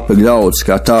tās lapegļu audzes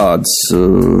kā tādas.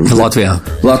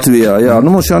 Latvijā, jā.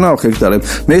 Mums jau nav hektāriem.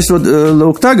 Mēs,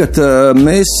 tagad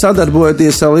mēs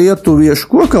sadarbojoties ar lietuviešu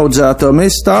kokaudzēto,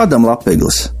 mēs stādam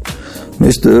lapegles.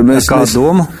 Kāda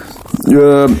doma?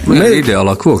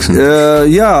 Ideālā koksne.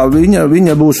 Jā,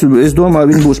 viņa būs, es domāju,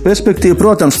 viņa būs perspektīva.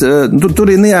 Protams,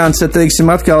 tur ir nianse, teiksim,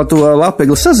 atkal to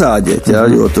lapegli sazāģēt,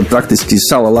 jo tur praktiski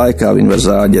sala laikā viņa var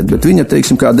zāģēt, bet viņa,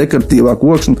 teiksim, kā dekoratīvā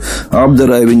koksne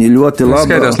apdarē, viņa ļoti labi.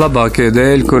 Skaidās labākie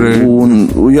dēļ, kuri...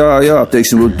 Jā,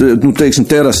 teiksim,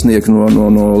 terasnieki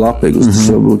no lapegles.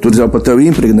 Tur jau pat tev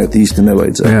impregnēt īsti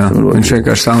nevajadzētu. Jā, viņš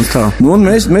vienkārši stāv tā. Un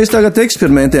mēs tagad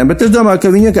eksperimentējam, bet es domāju,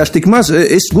 ka viņa vienkārši tik maz,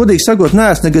 es godīgi sakot,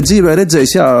 neesmu nekad dzīvē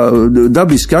redzējis,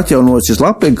 dabiski atjaunojas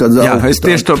lapegļi, kad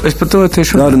es par to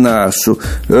tieši arī neesmu.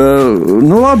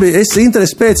 Labi, es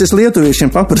interesi pēc, es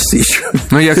lietuviešiem paprasīšu.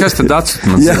 Kas tad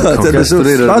atsūt? Jā, tad es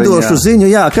padošu ziņu,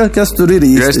 kas tur ir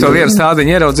īsti. Es to vienu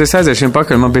stādiņu ieraudzīju aiziešiem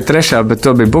pakaļ, man bija 3, bet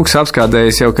to bija buks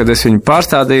apskādējis jau, kad es viņu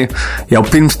pārstādīju, jau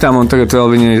pirms tam, un tagad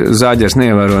vēl viņi zāģers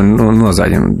neievēro un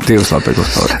nozāģiem 2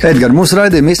 lapegļus. Edgar, mūsu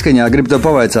raidījuma izskaņā grib tev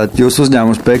pavaicāt, jūs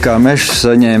uzņēmums PK Mežs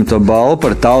saņēma to balvu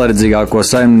par tālredzīgāko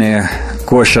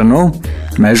saimniekošanu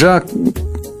mežā.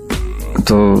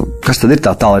 Kas tad ir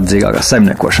tā tālredzīgākā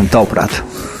saimniekošana, tavuprāt?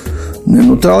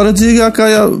 Nu, tālredzīgākā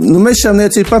jau,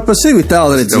 mežsaimniecība pat par sevi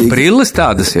tālredzīga. Jau brilles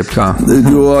tādas, jeb kā?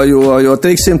 Jo,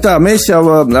 teiksim tā, mēs jau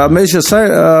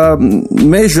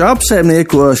meža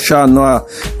apsaimniekošanu,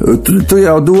 tu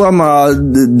jau domā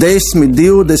 10,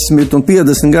 20 un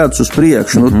 50 gadus uz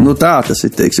priekšu. Nu, tā tas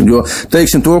ir, teiksim. Jo,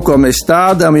 teiksim, to, ko mēs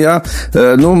stādām,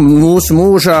 mūsu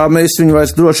mūžā mēs viņu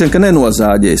vairs droši vien, ka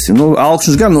nenozāģēsim.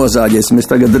 Alkšņus gan nozāģēsim. Mēs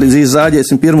tagad drīz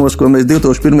zāģēsim pirmos, ko mēs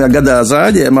 2001. gadā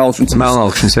zāģējam.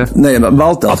 Melnalkšņus, ja? Nē,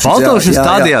 baltalkšņus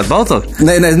stādījāt, baltalkšņus?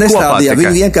 Nē, nestādījām.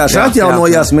 Viņi vienkārši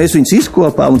atjaunojās, mēs viņus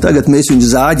izkopām un tagad mēs viņus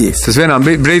zāģēsim. Tas vienā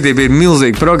brīdī bija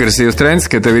milzīgi progresīvs trends,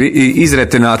 ka tev ir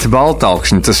izretināti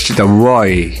baltalkšņi. Tas šķita,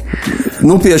 vai.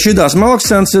 Pie šitās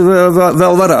mākslas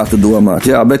vēl varētu domāt,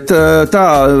 jā, bet tā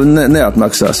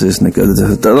neatmaksāsies nekad.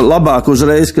 Tā labāk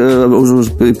uzreiz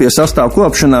pie sastāvu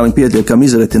kopšanā viņi pietiekami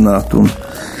izretināt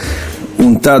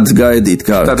un tad gaidīt,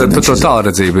 kā. Tātad par to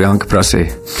tālredzību Janka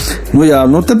prasīja.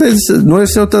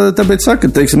 Es jau tāpēc saku,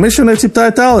 teiksim, mežsaimniecība tā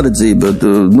ir tālredzība.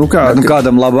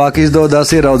 Kādam labāk izdodās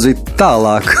ieraudzīt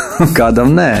tālāk,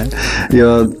 kādam nē.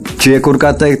 Jo čiekur,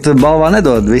 kā teikt, balvā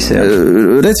nedod visiem.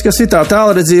 Redz, kas ir tā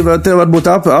tālredzība, tev varbūt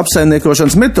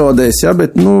apsaimniekošanas metodēs, ja,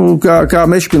 bet, kā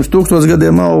mežs pirms 1000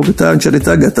 gadiem auga, tā viņš arī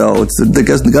tagad aug.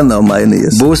 Nekas gan nav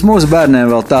mainījies. Būs mūsu bērniem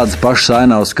vēl tādas pašas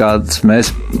ainavas, kādas mēs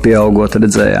pieaugot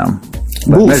redzējām.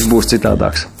 Mežs būs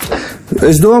citādāks.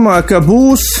 Es domāju, ka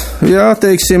būs,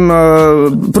 teiksim,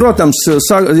 protams,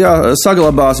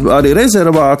 saglabās arī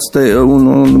rezervāts,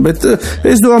 bet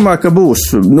es domāju, ka būs.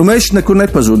 Mežs nekur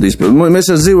nepazudīs.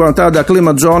 Mēs dzīvojam tādā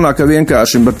klimata zonā, ka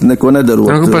vienkārši neko nedarot.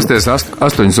 Pasties,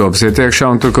 8 zopas iet iekšā,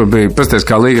 un tur, kur bija, pasties,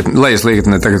 kā lejas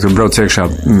līgatne, tagad tur brauc iekšā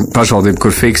pašvaldība,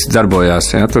 kur fiks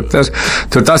darbojās. Ja?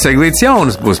 Tur tās ieglītas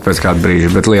jaunas būs pēc kāda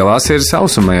brīža, bet lielās ir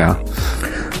sausumajā.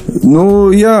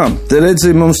 Te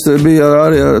redzi, mums bija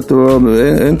arī ar to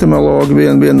entomologu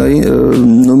viena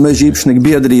meža īpašnieku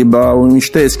biedrībā, un viņš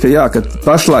teica, ka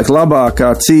pašlaik labākā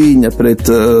cīņa pret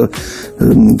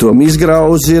to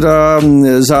izgrauzi ir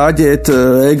zāģēt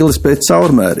eglis pēc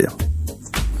caurmēriem.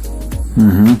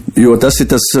 Jo tas ir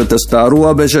tā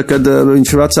robeža, kad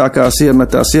viņš vecākās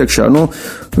iemetās iekšā.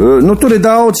 Tur ir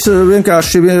daudz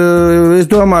vienkārši, es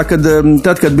domāju, ka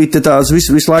tad, kad bija tās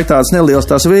visu laiku tādas nelielas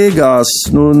tās veigās,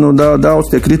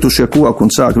 daudz tie kritušie koki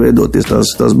un sāk veidoties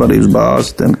tās barības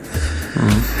bāzes tiem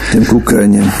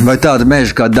kukaiņiem. Vai tāda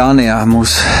meža kā Dānijā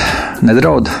mūs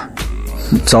nedraud?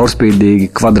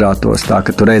 Caurspīdīgi kvadrātos, tā,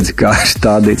 ka tu redzi, kā ir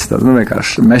stādīts.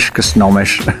 Vienkārši mežs, kas nav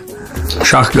mežs.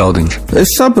 Šahgaldiņš.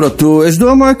 Es sapratu, es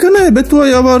domāju, ka nē, bet to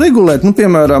jau var regulēt,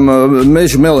 piemēram,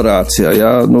 meža melorācijā,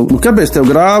 jā. Kāpēc tev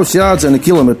grāvs jādzena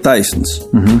kilometru taisnas?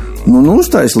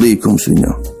 Uztais līkums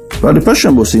viņam. Arī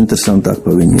pašam būs interesantāk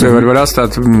par viņu. Tev var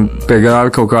atstāt pie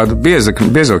grāvi kaut kādu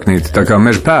biezoknīti, tā kā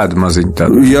meža pēdu maziņu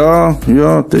tādu.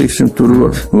 Jā, teiksim, tur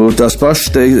tās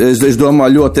pašas, es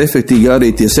domāju, ļoti efektīgi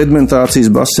arī tie sedimentācijas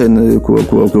basēni,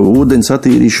 ko ūdens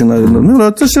attīrīšanai.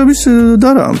 Tas jau viss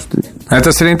darāms.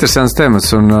 Tas ir interesants temats,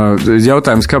 un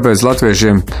jautājums, kāpēc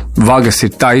latviešiem vagas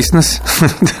ir taisnas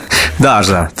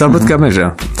dārzā, tāpat kā mežā.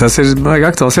 Tas ir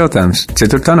aktuāls jautājums.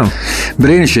 Citur tā nav.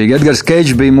 Brīnišķīgi. Edgars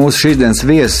Keidžs bija mūsu šīsdienas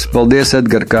viesis. Paldies,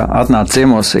 Edgar, ka atnāc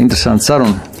ciemos. Interesanti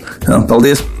saruna. Jā,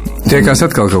 paldies. Tiekās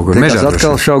atkal kaut kur mežā. Tiekās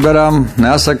atkal šau garām,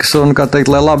 neasakas un, kā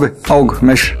teikt, lai labi aug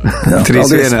mežs.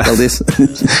 3-1. Paldies.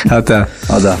 Atā.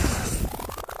 Atā.